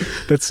disturbed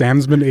that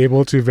Sam's been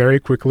able to very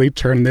quickly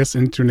turn this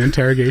into an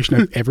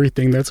interrogation of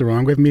everything that's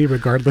wrong with me,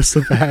 regardless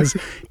if it has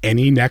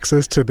any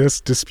nexus to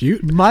this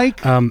dispute.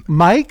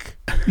 Mike,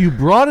 you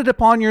brought it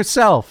upon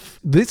yourself.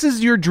 This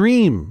is your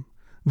dream.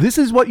 This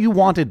is what you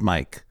wanted,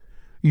 Mike.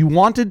 You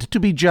wanted to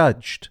be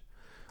judged.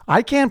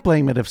 I can't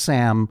blame it if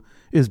Sam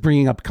is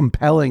bringing up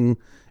compelling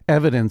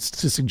evidence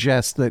to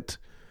suggest that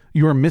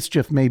your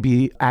mischief may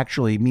be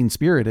actually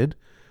mean-spirited.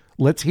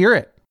 Let's hear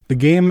it. The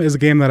game is a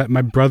game that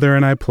my brother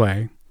and I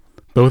play,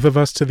 both of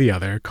us to the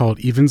other, called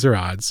Evens or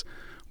Odds,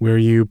 where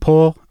you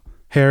pull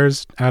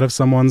hairs out of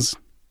someone's,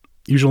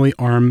 usually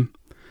arm,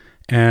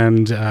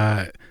 and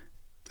the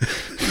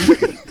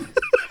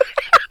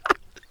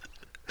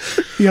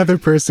other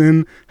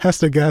person has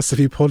to guess if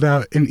you pulled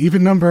out an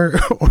even number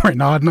or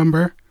an odd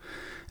number.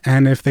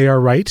 And if they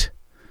are right,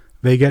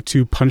 they get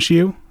to punch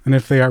you. And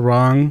if they are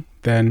wrong,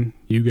 then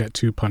you get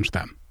to punch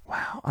them.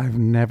 Wow, I've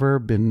never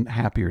been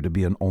happier to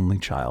be an only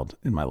child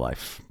in my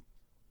life.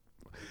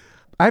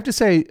 I have to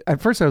say, at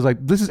first I was like,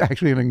 this is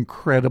actually an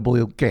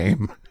incredible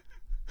game.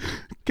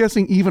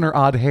 Guessing even or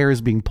odd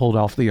hairs being pulled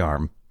off the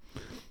arm.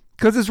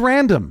 Because it's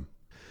random.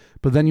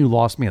 But then you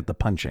lost me at the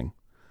punching.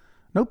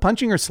 No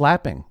punching or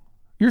slapping.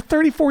 You're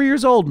 34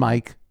 years old,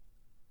 Mike.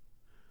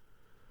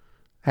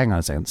 Hang on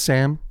a second.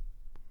 Sam?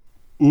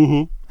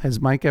 Mm-hmm. Has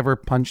Mike ever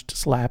punched,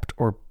 slapped,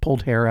 or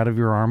pulled hair out of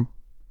your arm?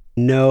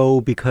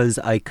 No, because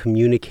I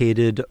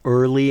communicated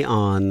early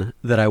on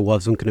that I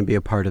wasn't going to be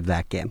a part of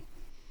that game.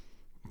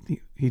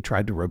 He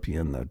tried to rope you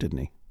in, though, didn't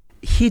he?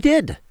 He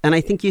did. And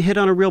I think you hit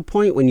on a real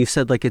point when you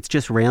said, it's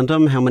just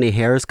random how many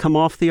hairs come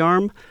off the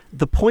arm.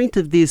 The point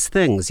of these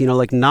things,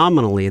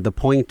 nominally, the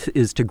point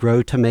is to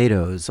grow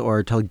tomatoes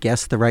or to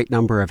guess the right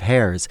number of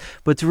hairs.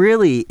 But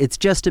really, it's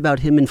just about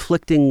him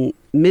inflicting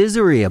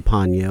misery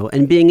upon you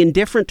and being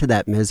indifferent to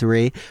that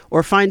misery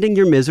or finding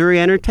your misery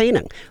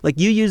entertaining.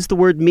 You use the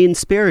word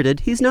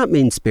mean-spirited. He's not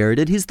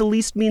mean-spirited. He's the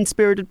least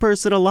mean-spirited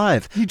person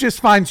alive. He just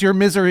finds your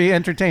misery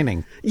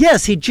entertaining.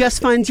 Yes, he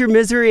just finds your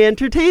misery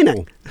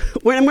entertaining.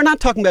 And we're not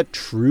talking about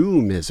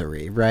true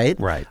misery, right?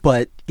 Right.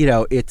 But,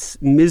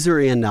 it's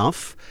misery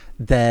enough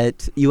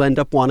that you end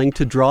up wanting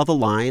to draw the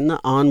line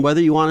on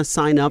whether you want to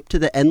sign up to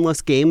the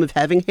endless game of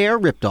having hair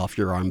ripped off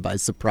your arm by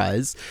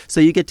surprise. So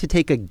you get to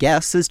take a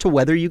guess as to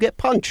whether you get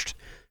punched.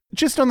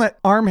 Just on that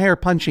arm hair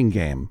punching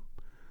game,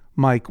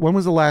 Mike, when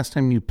was the last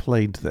time you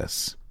played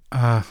this?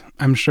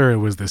 I'm sure it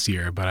was this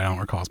year, but I don't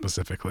recall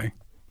specifically.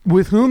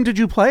 With whom did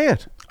you play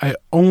it? I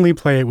only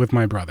play it with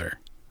my brother.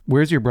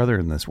 Where's your brother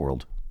in this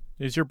world?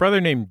 Is your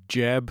brother named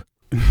Jeb?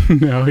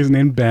 No, he's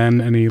named Ben,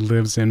 and he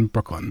lives in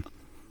Brooklyn.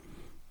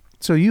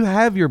 So you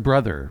have your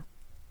brother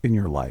in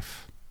your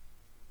life.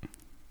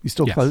 You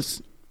still Yes.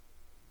 close?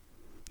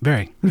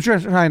 Very. I'm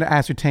just trying to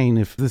ascertain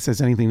if this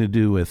has anything to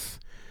do with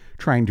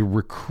trying to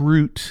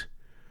recruit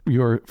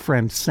your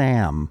friend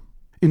Sam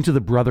into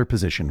the brother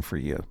position for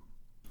you.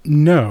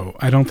 No,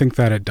 I don't think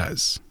that it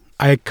does.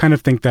 I kind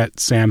of think that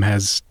Sam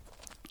has,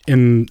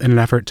 in an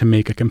effort to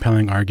make a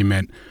compelling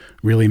argument,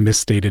 really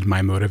misstated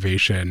my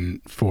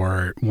motivation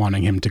for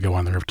wanting him to go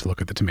on the roof to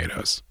look at the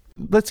tomatoes.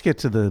 Let's get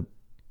to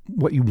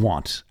what you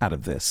want out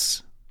of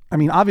this. I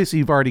mean, obviously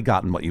you've already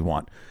gotten what you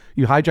want.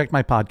 You hijacked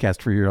my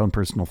podcast for your own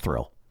personal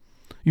thrill.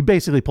 You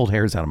basically pulled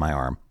hairs out of my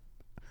arm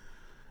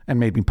and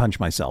made me punch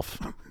myself.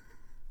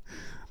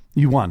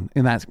 You won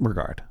in that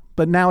regard.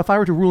 But now if I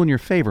were to rule in your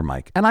favor,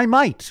 Mike, and I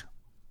might,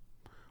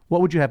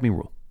 what would you have me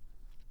rule?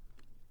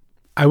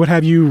 I would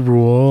have you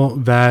rule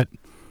that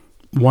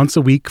once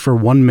a week for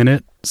 1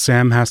 minute,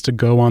 Sam has to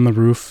go on the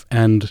roof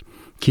and,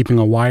 keeping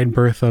a wide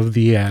berth of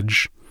the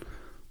edge,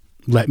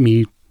 let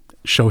me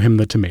show him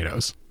the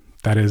tomatoes.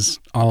 That is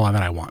all that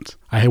I want.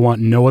 I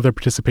want no other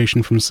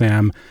participation from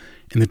Sam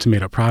in the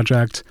tomato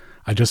project.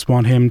 I just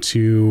want him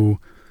to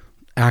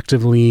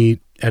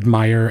actively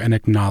admire and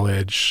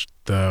acknowledge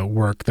the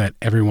work that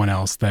everyone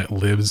else that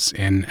lives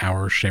in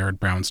our shared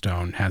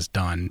brownstone has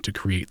done to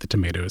create the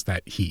tomatoes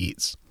that he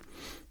eats.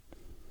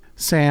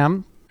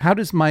 Sam, how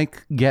does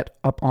Mike get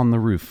up on the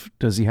roof?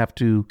 Does he have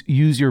to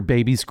use your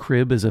baby's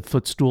crib as a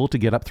footstool to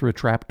get up through a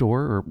trap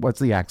door, or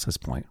what's the access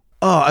point?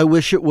 Oh, I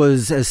wish it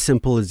was as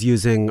simple as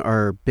using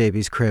our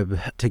baby's crib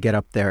to get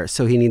up there.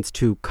 So he needs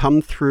to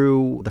come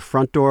through the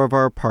front door of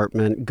our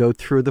apartment, go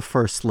through the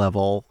first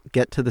level,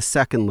 get to the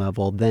second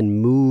level,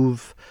 then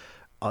move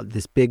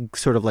this big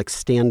sort of like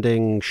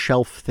standing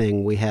shelf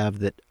thing we have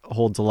that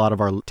holds a lot of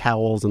our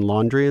towels and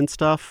laundry and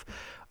stuff.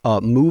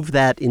 Move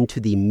that into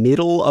the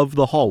middle of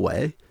the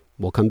hallway.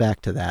 We'll come back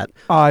to that.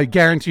 I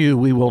guarantee you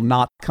we will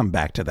not come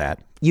back to that.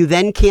 You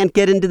then can't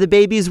get into the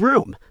baby's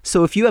room.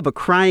 So if you have a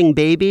crying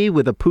baby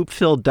with a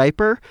poop-filled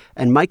diaper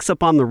and Mike's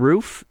up on the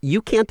roof,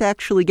 you can't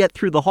actually get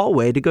through the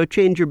hallway to go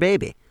change your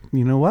baby.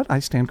 You know what? I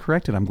stand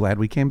corrected. I'm glad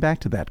we came back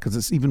to that because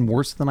it's even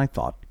worse than I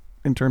thought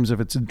in terms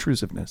of its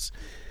intrusiveness.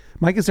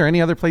 Mike, is there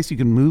any other place you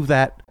can move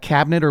that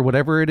cabinet or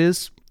whatever it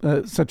is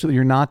such that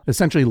you're not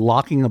essentially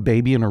locking a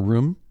baby in a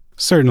room?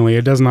 Certainly,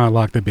 it does not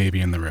lock the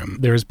baby in the room.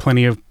 There is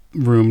plenty of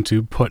room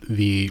to put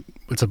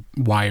it's a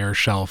wire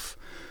shelf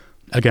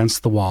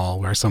against the wall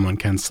where someone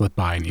can slip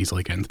by and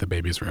easily get into the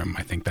baby's room.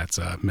 I think that's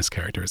a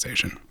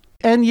mischaracterization.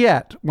 And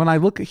yet, when I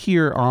look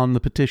here on the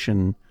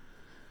petition,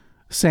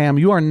 Sam,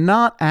 you are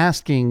not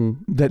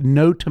asking that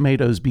no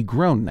tomatoes be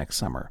grown next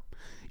summer,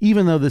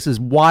 even though this is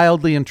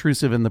wildly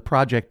intrusive and the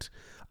project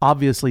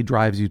obviously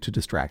drives you to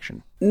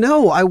distraction.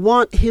 No, I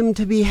want him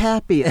to be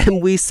happy, and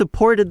we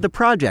supported the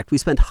project. We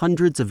spent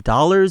hundreds of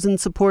dollars in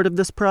support of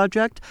this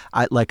project.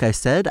 Like I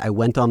said, I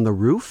went on the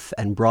roof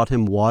and brought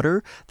him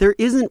water. There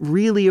isn't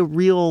really a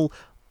real,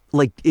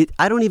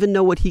 I don't even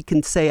know what he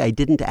can say I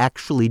didn't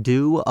actually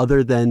do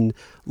other than,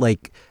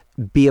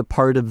 be a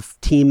part of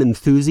team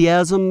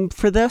enthusiasm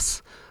for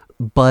this.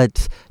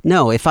 But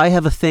no, if I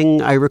have a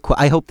thing,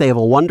 I hope they have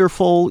a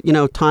wonderful,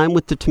 time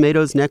with the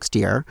tomatoes next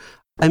year.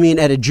 I mean,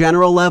 at a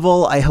general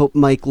level, I hope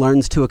Mike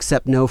learns to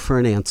accept no for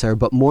an answer,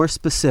 but more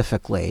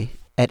specifically,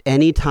 at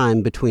any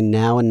time between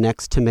now and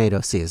next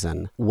tomato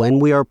season, when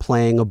we are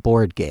playing a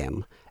board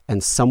game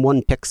and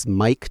someone picks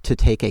Mike to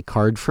take a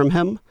card from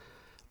him,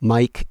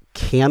 Mike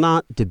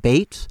cannot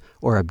debate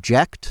or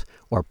object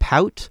or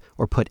pout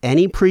or put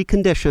any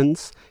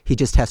preconditions. He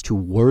just has to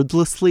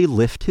wordlessly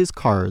lift his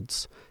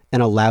cards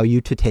and allow you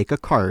to take a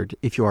card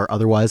if you are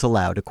otherwise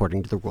allowed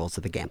according to the rules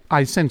of the game.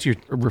 I sense you're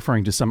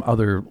referring to some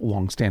other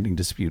long-standing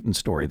dispute and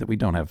story that we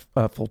don't have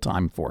full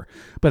time for.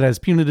 But as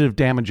punitive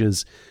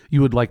damages,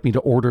 you would like me to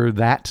order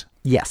that?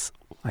 Yes.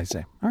 I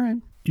say. All right.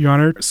 Your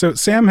Honor, so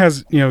Sam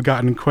has,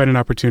 gotten quite an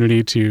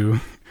opportunity to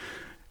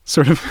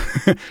sort of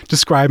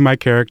describe my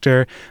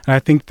character. And I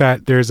think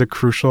that there's a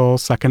crucial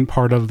second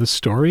part of the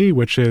story,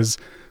 which is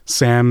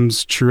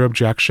Sam's true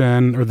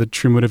objection or the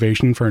true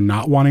motivation for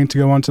not wanting to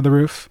go onto the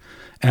roof.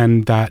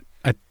 And that,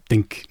 I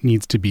think,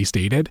 needs to be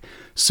stated.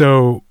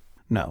 So,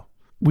 no,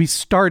 we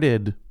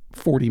started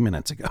 40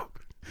 minutes ago.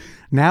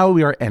 Now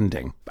we are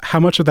ending. How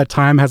much of that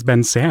time has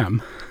been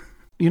Sam?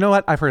 You know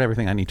what? I've heard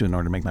everything I need to in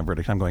order to make my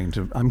verdict.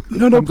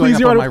 Please,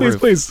 Your Honor,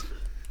 please.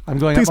 I'm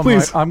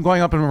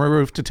going up on my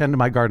roof to tend to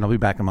my garden. I'll be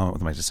back in a moment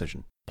with my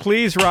decision.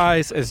 Please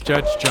rise as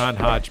Judge John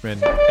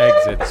Hodgman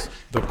exits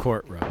the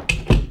courtroom.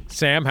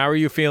 Sam, how are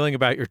you feeling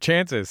about your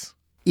chances?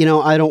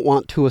 I don't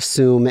want to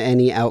assume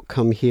any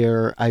outcome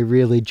here. I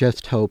really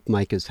just hope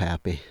Mike is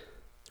happy.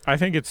 I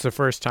think it's the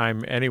first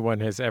time anyone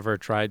has ever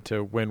tried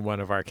to win one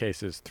of our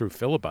cases through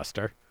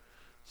filibuster.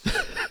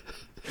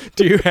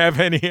 Do you have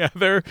any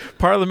other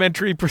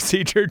parliamentary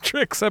procedure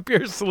tricks up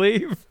your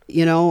sleeve?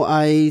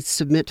 I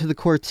submit to the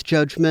court's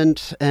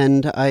judgment,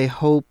 and I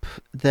hope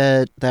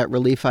that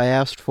relief I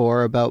asked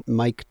for about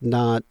Mike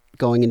not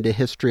going into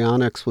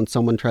histrionics when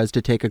someone tries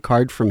to take a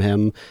card from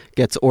him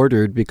gets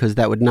ordered, because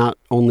that would not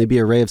only be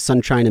a ray of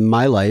sunshine in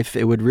my life,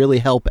 it would really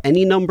help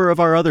any number of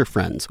our other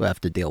friends who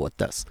have to deal with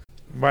this.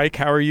 Mike,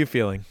 how are you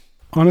feeling?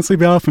 Honestly,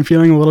 Bailiff, I'm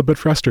feeling a little bit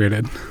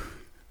frustrated.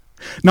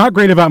 Not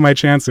great about my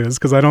chances,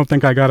 because I don't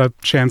think I got a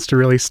chance to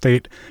really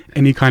state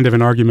any kind of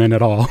an argument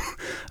at all.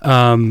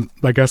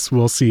 I guess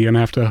we'll see, and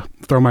I have to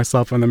throw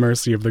myself on the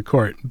mercy of the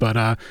court.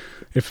 But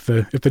if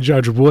the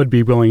judge would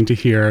be willing to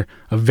hear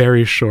a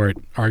very short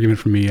argument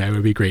from me, I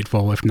would be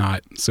grateful. If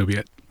not, so be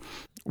it.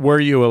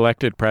 Were you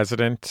elected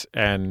president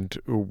and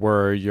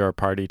were your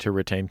party to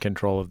retain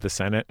control of the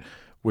Senate,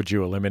 would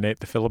you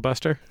eliminate the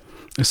filibuster?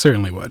 I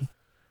certainly would.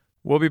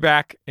 We'll be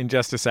back in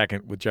just a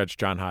second with Judge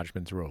John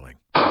Hodgman's ruling.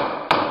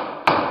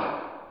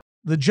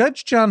 The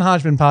Judge John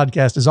Hodgman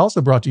podcast is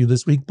also brought to you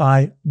this week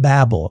by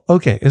Babbel.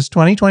 Okay, it's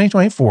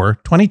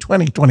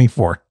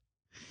 2020-24.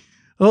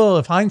 Oh,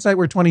 if hindsight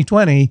were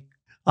 2020,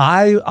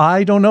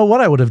 I don't know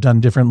what I would have done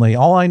differently.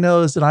 All I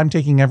know is that I'm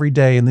taking every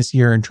day in this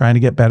year and trying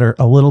to get better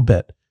a little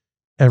bit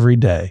every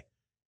day.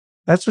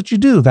 That's what you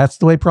do. That's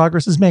the way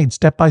progress is made,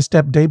 step by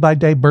step, day by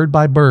day, bird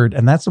by bird.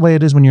 And that's the way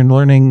it is when you're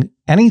learning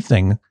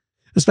anything,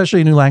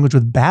 especially a new language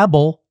with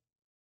Babbel.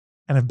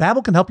 And if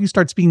Babbel can help you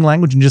start speaking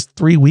language in just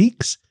 3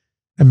 weeks,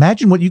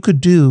 imagine what you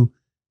could do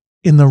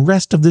in the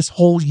rest of this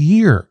whole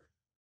year.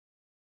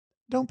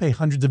 Don't pay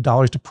hundreds of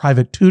dollars to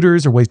private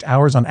tutors or waste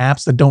hours on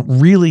apps that don't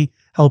really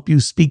help you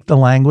speak the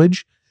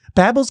language.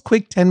 Babbel's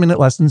quick 10-minute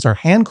lessons are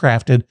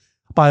handcrafted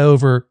by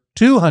over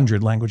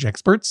 200 language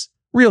experts,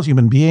 real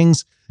human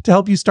beings, to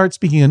help you start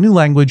speaking a new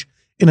language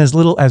in as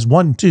little as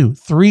 1, 2,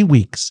 3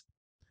 weeks.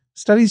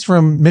 Studies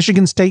from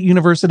Michigan State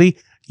University,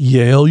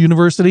 Yale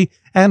University,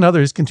 and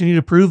others continue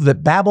to prove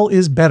that Babbel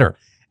is better.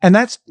 And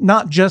that's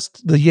not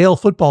just the Yale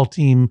football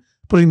team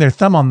putting their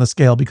thumb on the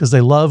scale because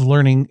they love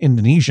learning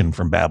Indonesian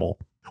from Babbel.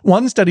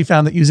 One study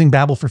found that using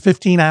Babbel for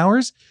 15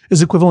 hours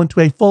is equivalent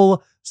to a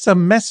full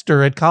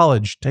semester at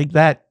college. Take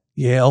that,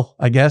 Yale,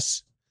 I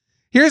guess.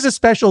 Here's a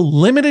special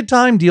limited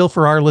time deal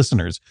for our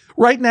listeners.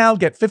 Right now,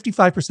 get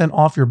 55%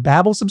 off your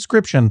Babbel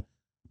subscription,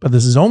 but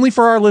this is only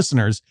for our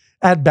listeners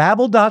at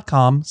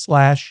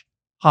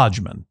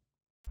babbel.com/Hodgman.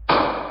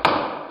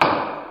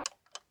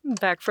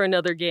 Back for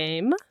another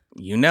game.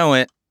 You know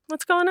it.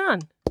 What's going on?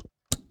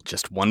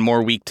 Just one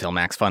more week till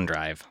Max Fun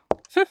Drive.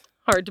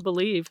 Hard to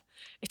believe.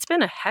 It's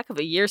been a heck of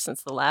a year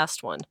since the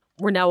last one.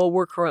 We're now a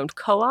worker-owned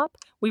co-op.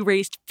 We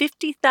raised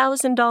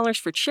 $50,000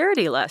 for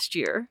charity last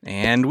year.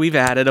 And we've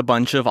added a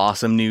bunch of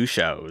awesome new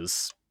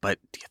shows. But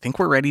do you think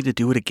we're ready to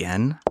do it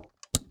again?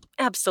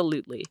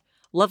 Absolutely.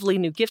 Lovely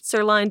new gifts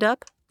are lined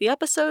up. The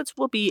episodes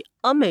will be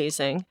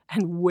amazing.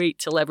 And wait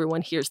till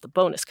everyone hears the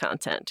bonus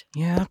content.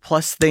 Yeah,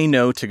 plus they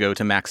know to go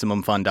to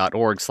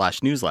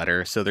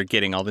MaximumFun.org/newsletter, so they're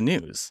getting all the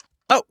news.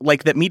 Oh,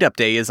 like that Meetup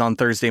Day is on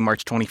Thursday,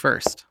 March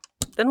 21st.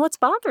 Then what's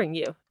bothering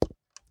you?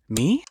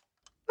 Me?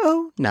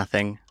 Oh,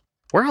 nothing.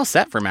 We're all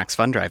set for Max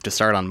Fun Drive to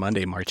start on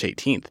Monday, March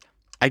 18th.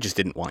 I just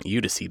didn't want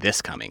you to see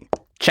this coming.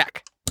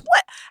 Check.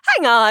 What?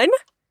 Hang on.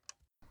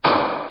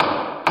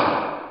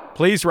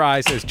 Please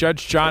rise as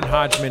Judge John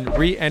Hodgman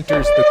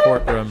re-enters the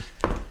courtroom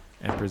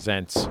and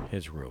presents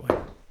his ruling.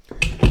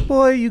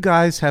 Boy, you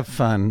guys have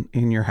fun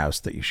in your house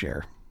that you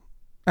share.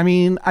 I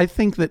mean, I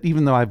think that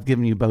even though I've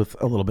given you both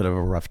a little bit of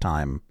a rough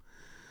time,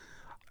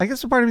 I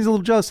guess a part of me is a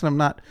little jealous that I'm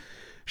not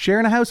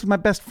sharing a house with my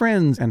best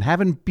friends and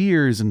having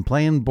beers and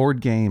playing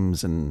board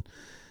games and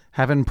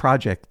having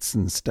projects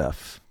and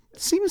stuff.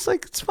 It seems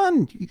like it's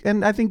fun.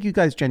 And I think you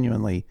guys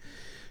genuinely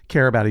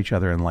care about each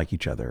other and like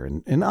each other.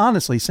 And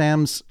honestly,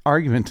 Sam's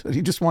argument,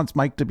 he just wants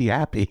Mike to be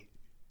happy.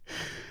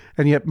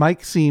 And yet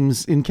Mike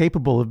seems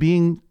incapable of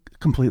being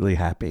completely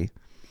happy.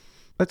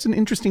 That's an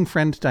interesting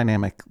friend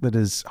dynamic that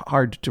is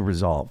hard to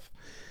resolve.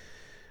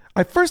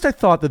 At first, I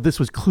thought that this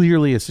was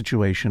clearly a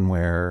situation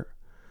where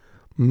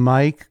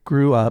Mike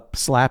grew up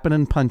slapping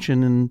and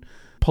punching and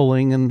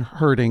pulling and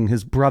hurting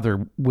his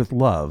brother with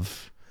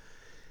love.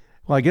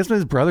 Well, I guess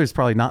his brother's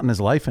probably not in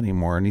his life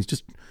anymore, and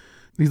he's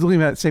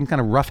looking at that same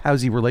kind of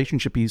roughhousey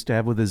relationship he used to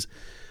have with his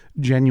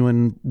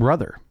genuine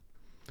brother.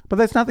 But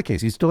that's not the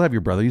case. You still have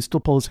your brother. You still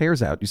pull his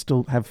hairs out. You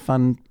still have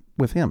fun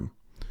with him.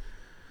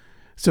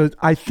 So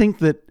I think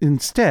that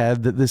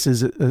instead that this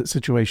is a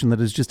situation that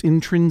is just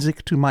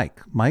intrinsic to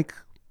Mike. Mike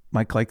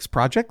likes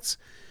projects.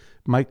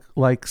 Mike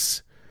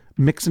likes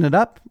mixing it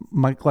up.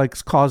 Mike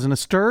likes causing a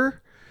stir.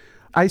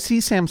 I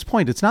see Sam's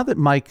point. It's not that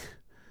Mike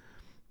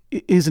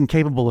isn't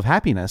capable of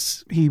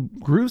happiness. He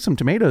grew some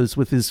tomatoes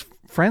with his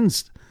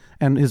friends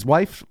and his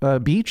wife,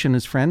 Beach, and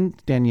his friend,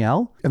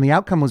 Danielle. And the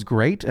outcome was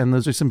great. And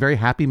those are some very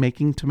happy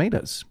making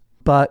tomatoes.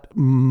 But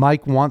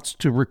Mike wants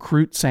to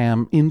recruit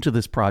Sam into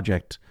this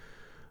project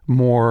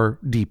more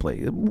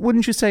deeply.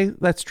 Wouldn't you say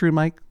that's true,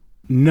 Mike?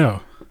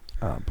 No.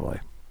 Oh, boy.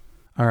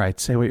 All right.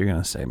 Say what you're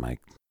going to say,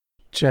 Mike.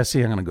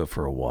 Jesse, I'm going to go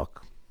for a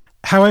walk.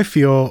 How I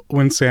feel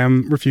when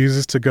Sam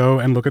refuses to go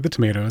and look at the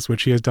tomatoes,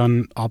 which he has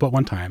done all but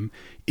one time,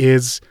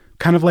 is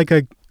kind of like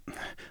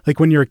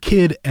when you're a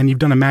kid and you've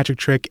done a magic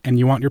trick and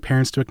you want your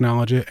parents to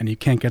acknowledge it and you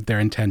can't get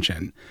their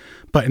intention.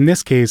 But in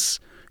this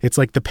case, it's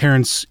like the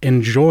parents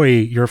enjoy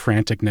your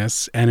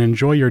franticness and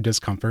enjoy your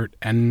discomfort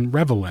and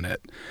revel in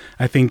it.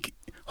 I think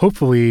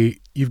hopefully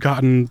you've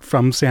gotten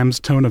from Sam's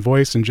tone of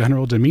voice and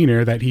general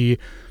demeanor that he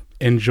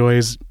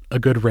enjoys a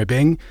good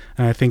ribbing.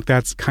 And I think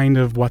that's kind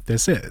of what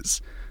this is.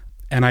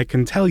 And I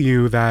can tell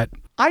you that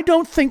I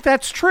don't think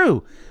that's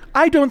true.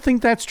 I don't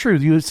think that's true.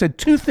 You have said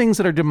two things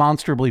that are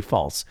demonstrably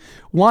false.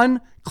 One,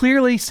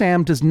 clearly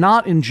Sam does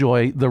not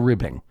enjoy the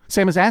ribbing.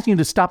 Sam is asking you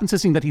to stop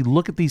insisting that he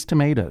look at these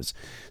tomatoes.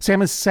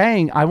 Sam is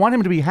saying, I want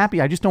him to be happy.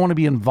 I just don't want to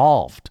be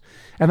involved.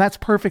 And that's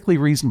perfectly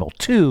reasonable.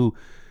 Two,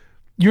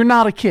 you're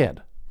not a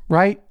kid,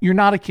 right? You're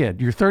not a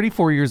kid. You're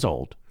 34 years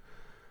old.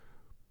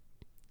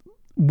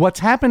 What's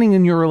happening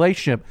in your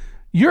relationship,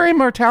 your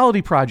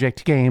immortality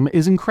project game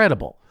is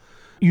incredible.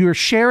 You're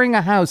sharing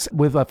a house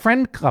with a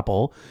friend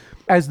couple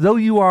as though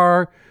you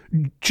are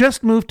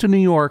just moved to New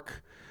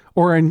York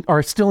or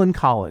are still in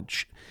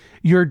college.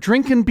 You're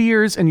drinking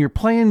beers and you're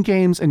playing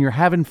games and you're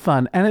having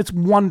fun, and it's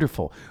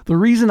wonderful. The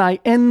reason I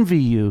envy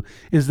you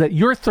is that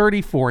you're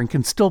 34 and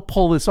can still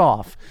pull this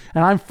off,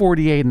 and I'm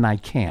 48 and I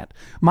can't.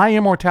 My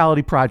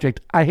immortality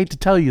project, I hate to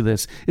tell you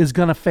this, is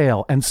going to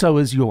fail, and so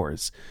is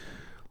yours.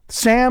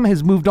 Sam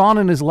has moved on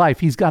in his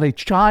life. He's got a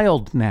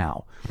child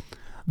now.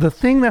 The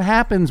thing that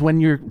happens when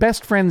your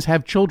best friends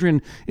have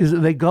children is that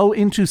they go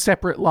into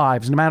separate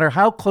lives, no matter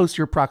how close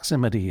your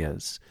proximity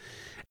is.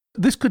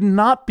 This could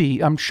not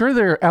be. I'm sure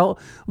there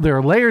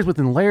are layers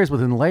within layers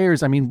within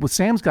layers. I mean,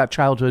 Sam's got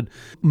childhood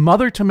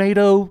mother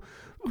tomato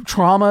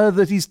trauma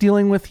that he's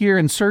dealing with here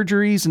and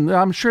surgeries. And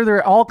I'm sure there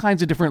are all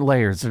kinds of different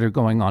layers that are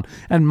going on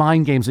and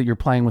mind games that you're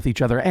playing with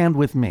each other and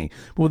with me.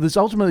 But what this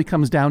ultimately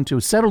comes down to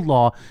is settled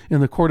law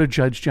in the court of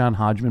Judge John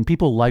Hodgman.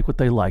 People like what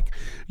they like.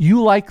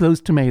 You like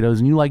those tomatoes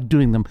and you like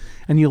doing them.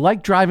 And you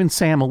like driving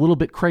Sam a little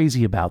bit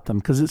crazy about them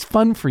because it's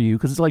fun for you,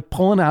 because it's like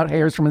pulling out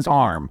hairs from his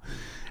arm.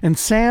 And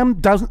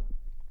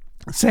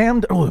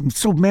I'm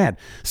so mad.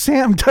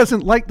 Sam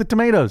doesn't like the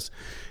tomatoes.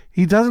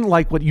 He doesn't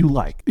like what you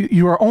like.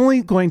 You are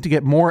only going to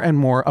get more and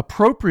more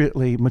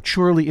appropriately,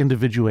 maturely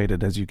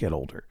individuated as you get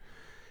older.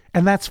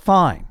 And that's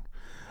fine.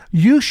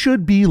 You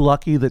should be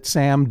lucky that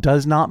Sam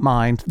does not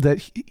mind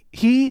that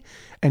he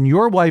and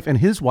your wife and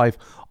his wife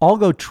all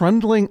go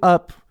trundling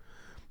up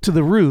to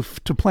the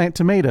roof to plant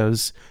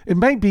tomatoes. It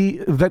might be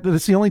that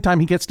it's the only time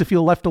he gets to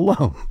feel left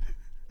alone.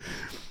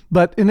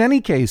 But in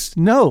any case,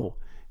 no.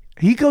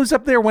 He goes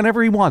up there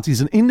whenever he wants.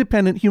 He's an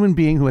independent human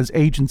being who has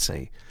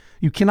agency.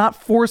 You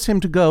cannot force him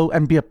to go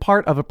and be a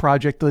part of a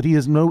project that he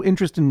has no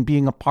interest in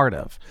being a part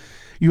of.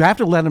 You have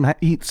to let him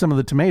eat some of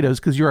the tomatoes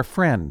because you're a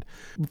friend.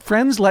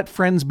 Friends let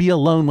friends be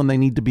alone when they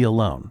need to be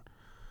alone.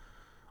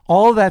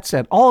 All of that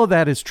said, all of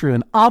that is true.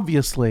 And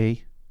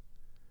obviously,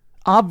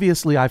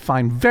 I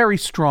find very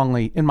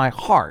strongly in my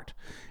heart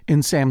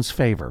in Sam's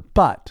favor.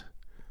 But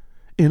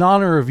in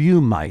honor of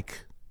you,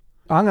 Mike,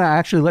 I'm going to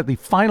actually let the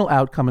final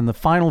outcome and the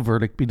final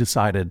verdict be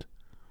decided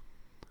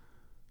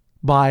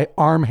by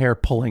arm hair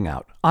pulling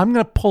out. I'm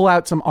going to pull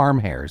out some arm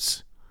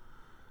hairs,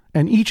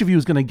 and each of you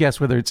is going to guess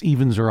whether it's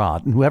evens or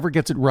odd, and whoever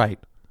gets it right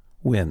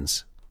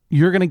wins.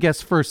 You're going to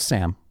guess first,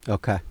 Sam.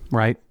 Okay.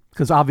 Right?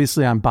 Because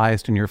obviously I'm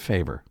biased in your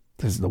favor.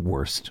 This is the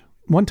worst.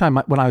 One time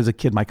when I was a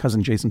kid, my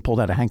cousin Jason pulled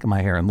out a hank of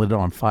my hair and lit it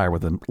on fire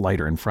with a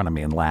lighter in front of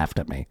me and laughed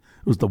at me.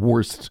 It was the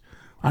worst.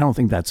 I don't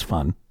think that's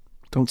fun.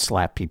 Don't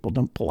slap people.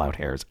 Don't pull out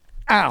hairs.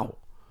 Ow!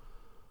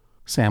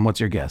 Sam, what's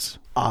your guess?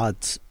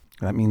 Odds.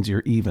 That means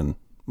you're even,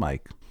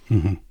 Mike.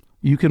 Mm-hmm.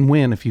 You can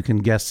win if you can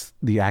guess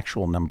the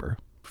actual number.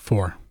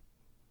 4.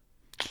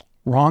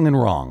 Wrong and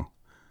wrong.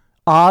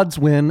 Odds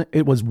win.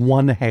 It was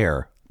 1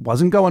 hair.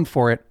 Wasn't going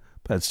for it,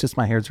 but it's just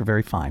my hairs are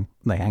very fine.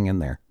 They hang in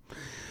there.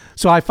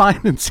 So I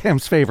find in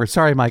Sam's favor.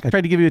 Sorry, Mike. I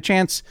tried to give you a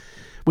chance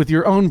with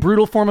your own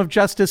brutal form of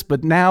justice,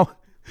 but now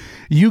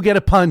you get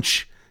a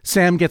punch.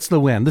 Sam gets the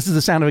win. This is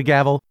the sound of a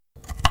gavel.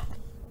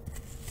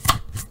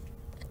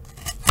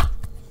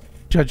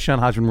 Judge John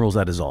Hodgman rules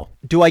that is all.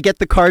 Do I get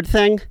the card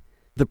thing?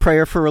 The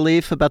prayer for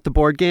relief about the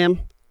board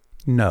game?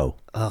 No.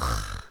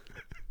 Ugh.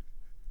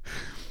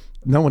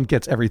 No one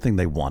gets everything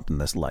they want in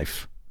this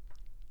life.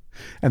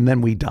 And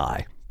then we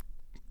die.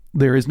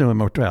 There is no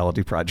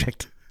immortality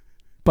project.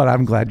 But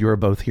I'm glad you are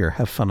both here.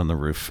 Have fun on the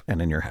roof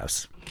and in your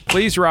house.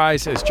 Please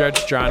rise as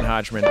Judge John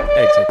Hodgman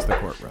exits the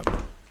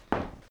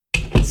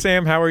courtroom.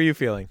 Sam, how are you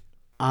feeling?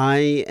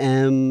 I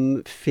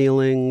am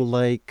feeling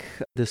like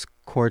this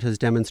court has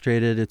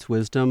demonstrated its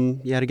wisdom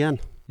yet again.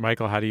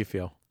 Michael, how do you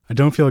feel? I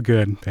don't feel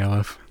good,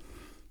 bailiff.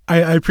 I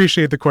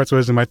appreciate the court's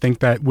wisdom. I think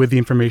that with the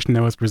information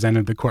that was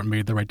presented, the court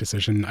made the right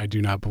decision. I do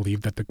not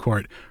believe that the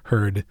court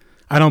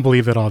I don't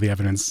believe that all the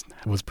evidence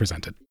was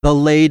presented. The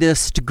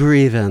latest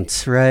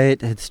grievance,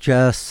 right? It's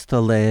just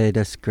the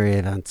latest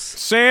grievance.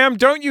 Sam,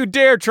 don't you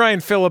dare try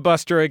and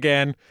filibuster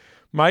again.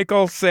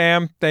 Michael,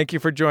 Sam, thank you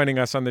for joining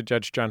us on the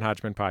Judge John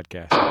Hodgman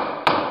podcast.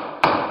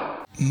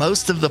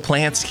 Most of the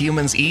plants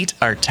humans eat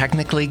are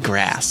technically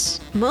grass.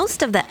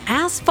 Most of the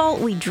asphalt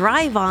we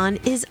drive on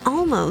is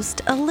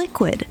almost a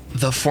liquid.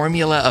 The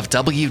formula of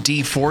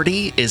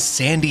WD-40 is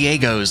San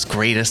Diego's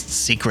greatest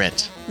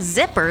secret.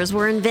 Zippers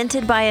were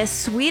invented by a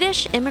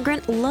Swedish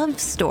immigrant love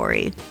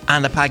story.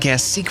 On the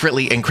podcast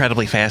Secretly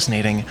Incredibly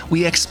Fascinating,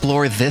 we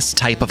explore this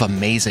type of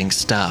amazing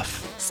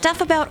stuff.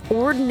 Stuff about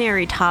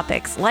ordinary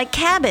topics like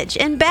cabbage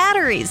and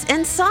batteries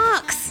and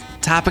socks.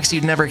 Topics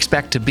you'd never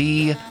expect to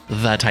be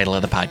the title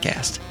of the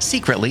podcast.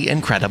 Secretly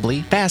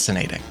Incredibly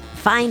Fascinating.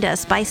 Find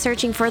us by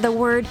searching for the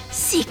word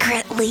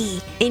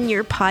secretly in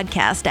your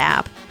podcast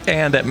app.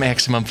 And at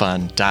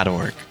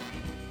MaximumFun.org.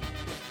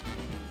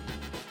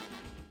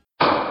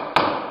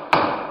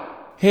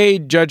 Hey,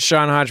 Judge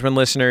John Hodgman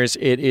listeners,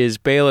 it is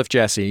Bailiff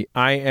Jesse.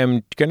 I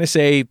am going to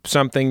say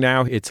something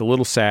now. It's a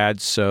little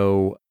sad.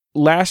 So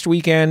last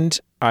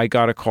weekend, I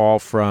got a call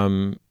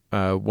from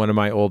one of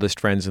my oldest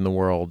friends in the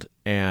world,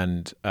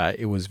 and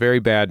it was very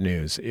bad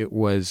news. It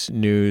was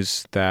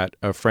news that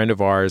a friend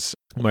of ours,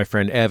 my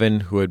friend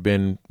Evan, who had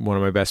been one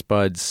of my best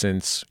buds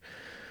since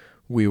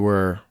we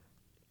were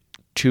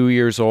 2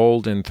 years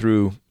old and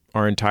through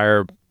our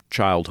entire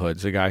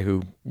childhoods, a guy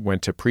who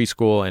went to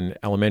preschool and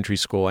elementary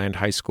school and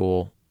high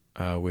school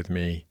with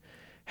me,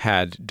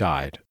 had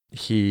died.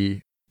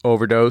 He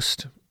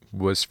overdosed,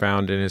 was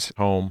found in his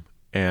home,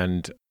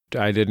 and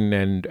I didn't,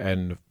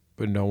 and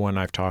no one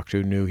I've talked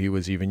to knew he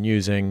was even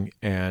using,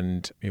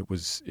 and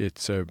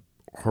it's a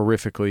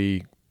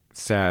horrifically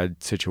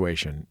sad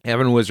situation.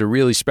 Evan was a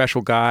really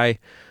special guy,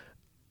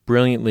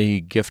 brilliantly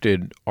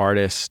gifted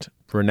artist,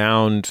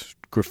 renowned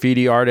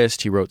graffiti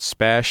artist. He wrote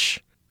Spesh.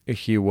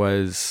 He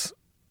was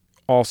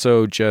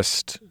also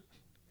just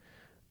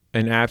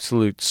an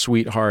absolute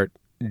sweetheart,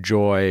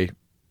 joy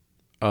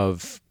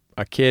of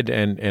a kid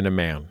and a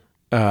man.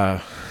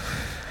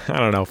 I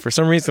don't know. For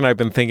some reason, I've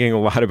been thinking a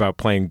lot about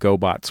playing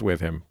GoBots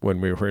with him when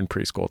we were in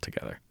preschool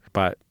together.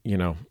 But, you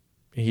know,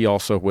 he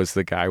also was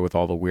the guy with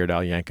all the Weird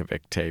Al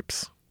Yankovic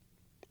tapes.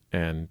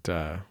 And,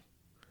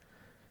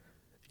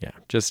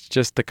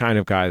 just the kind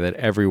of guy that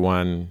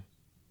everyone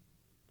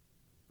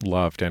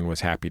loved and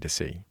was happy to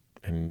see.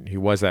 And he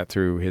was that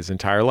through his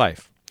entire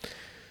life.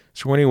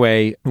 So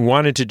anyway, we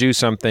wanted to do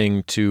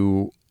something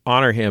to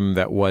honor him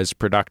that was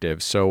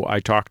productive. So I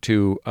talked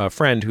to a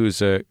friend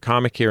who's a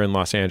comic here in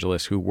Los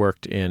Angeles who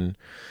worked in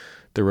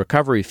the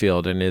recovery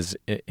field and is,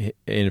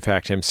 in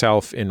fact,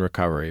 himself in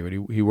recovery. But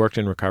he worked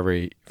in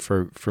recovery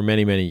for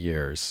many, many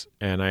years.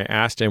 And I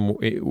asked him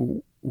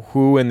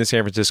who in the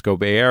San Francisco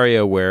Bay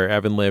Area, where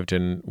Evan lived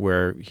and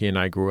where he and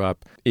I grew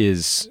up,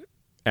 is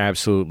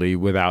absolutely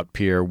without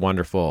peer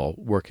wonderful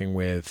working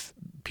with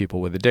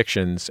people with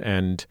addictions.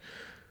 And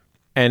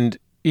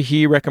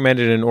he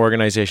recommended an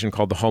organization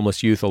called the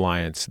Homeless Youth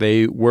Alliance.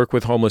 They work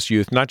with homeless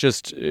youth, not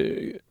just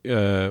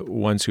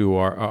ones who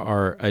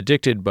are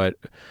addicted, but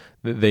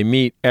they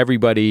meet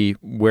everybody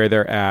where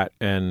they're at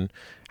and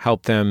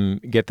help them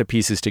get the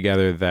pieces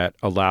together that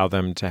allow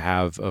them to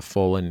have a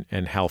full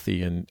and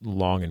healthy and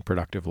long and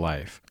productive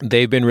life.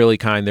 They've been really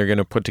kind. They're going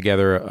to put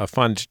together a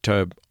fund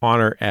to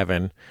honor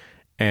Evan,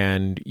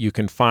 and you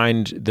can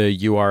find the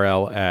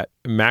URL at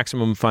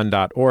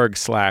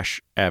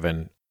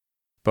MaximumFun.org/Evan.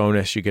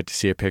 Bonus, you get to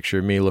see a picture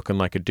of me looking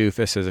like a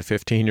doofus as a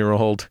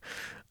 15-year-old,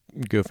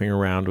 goofing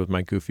around with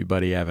my goofy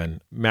buddy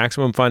Evan.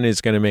 Maximum Fun is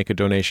going to make a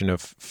donation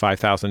of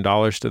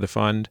 $5,000 to the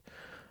fund.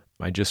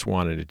 I just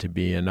wanted it to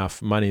be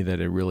enough money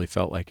that it really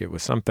felt like it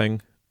was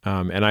something.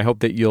 And I hope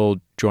that you'll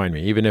join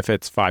me, even if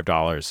it's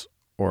 $5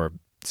 or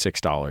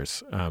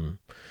 $6,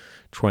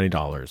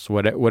 $20,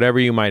 whatever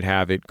you might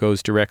have. It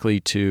goes directly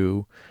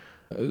to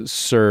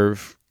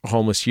serve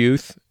homeless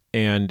youth,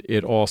 and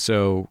it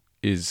also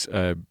is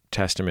a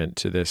testament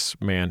to this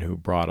man who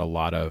brought a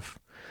lot of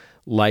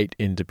light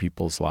into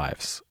people's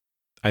lives.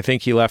 I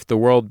think he left the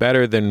world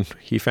better than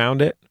he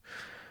found it.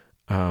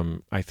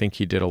 I think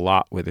he did a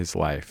lot with his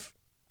life,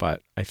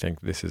 but I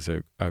think this is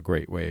a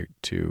great way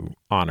to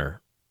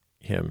honor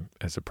him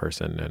as a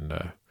person and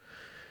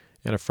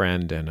a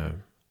friend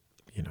and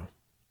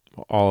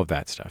all of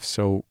that stuff.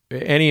 So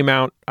any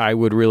amount I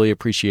would really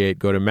appreciate.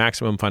 Go to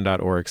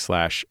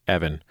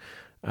MaximumFun.org/Evan.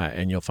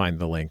 And you'll find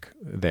the link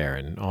there.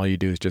 And all you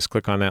do is just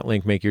click on that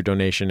link, make your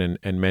donation,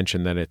 and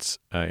mention that it's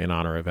in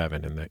honor of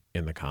Evan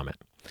in the comment.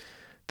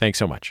 Thanks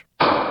so much.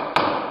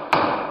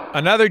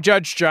 Another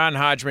Judge John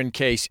Hodgman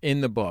case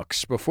in the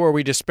books. Before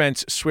we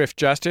dispense swift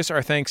justice,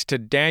 our thanks to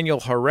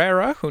Daniel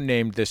Herrera, who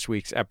named this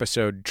week's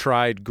episode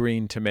Tried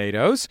Green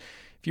Tomatoes.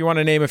 If you want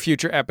to name a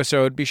future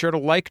episode, be sure to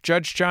like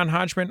Judge John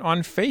Hodgman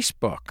on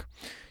Facebook.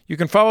 You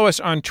can follow us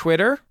on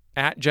Twitter,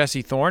 at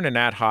Jesse Thorne and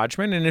at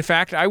Hodgman. And in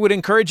fact, I would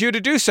encourage you to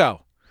do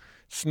so.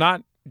 It's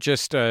not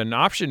just an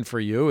option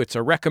for you, it's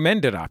a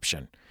recommended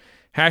option.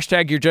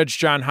 Hashtag your Judge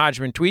John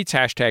Hodgman tweets,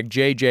 hashtag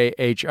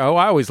JJHO.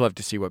 I always love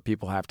to see what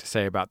people have to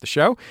say about the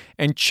show.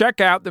 And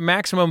check out the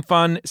Maximum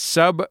Fun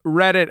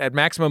subreddit at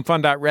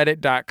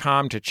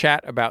MaximumFun.reddit.com to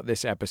chat about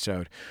this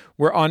episode.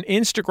 We're on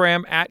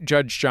Instagram at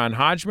Judge John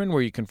Hodgman,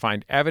 where you can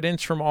find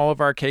evidence from all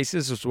of our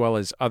cases as well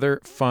as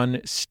other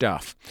fun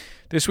stuff.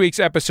 This week's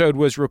episode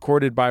was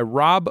recorded by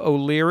Rob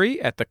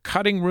O'Leary at the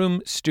Cutting Room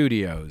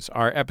Studios.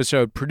 Our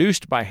episode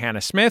produced by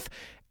Hannah Smith,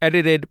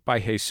 edited by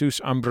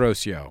Jesus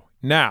Ambrosio.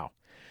 Now,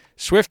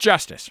 swift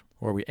justice,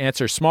 where we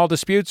answer small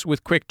disputes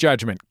with quick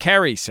judgment.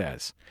 Carrie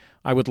says,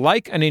 I would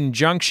like an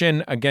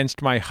injunction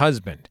against my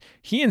husband.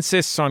 He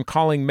insists on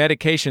calling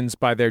medications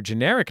by their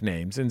generic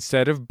names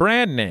instead of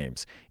brand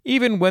names,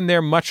 even when they're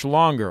much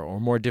longer or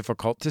more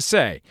difficult to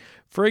say.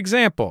 For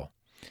example,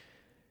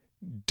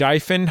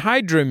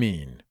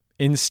 diphenhydramine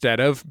instead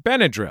of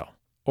Benadryl,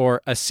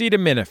 or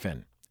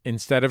acetaminophen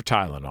instead of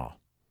Tylenol.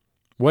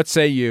 What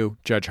say you,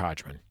 Judge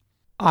Hodgman?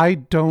 I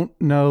don't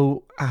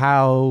know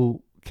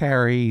how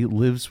Carrie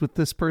lives with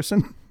this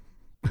person.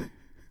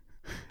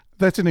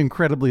 That's an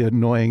incredibly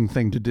annoying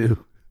thing to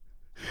do.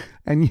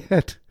 And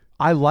yet,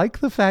 I like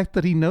the fact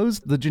that he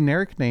knows the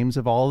generic names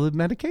of all the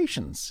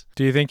medications.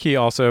 Do you think he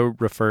also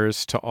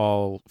refers to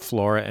all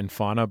flora and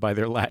fauna by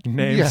their Latin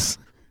names? Yes.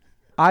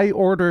 I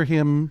order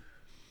him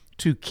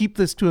to keep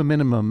this to a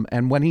minimum,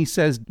 and when he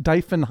says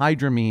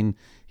diphenhydramine,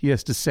 he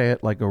has to say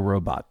it like a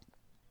robot.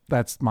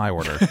 That's my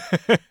order.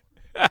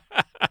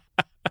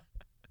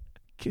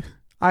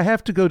 I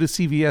have to go to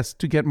CVS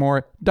to get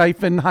more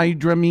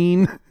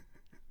diphenhydramine.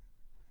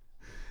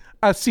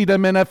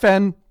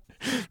 Acetaminophen.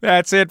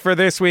 That's it for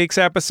this week's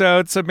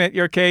episode. Submit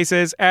your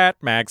cases at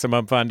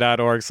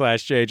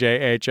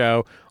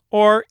MaximumFun.org/JJHO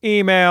or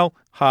email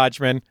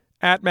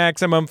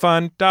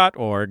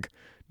Hodgman@MaximumFun.org.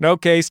 No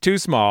case too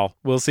small.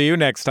 We'll see you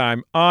next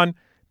time on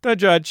the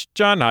Judge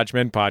John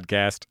Hodgman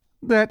podcast.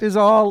 That is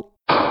all.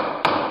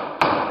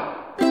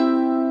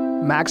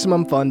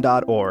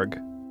 MaximumFun.org.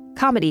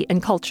 Comedy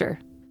and culture.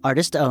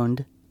 Artist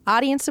owned.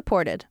 Audience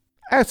supported.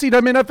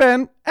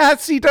 Acetaminophen.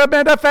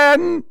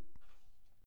 Acetaminophen.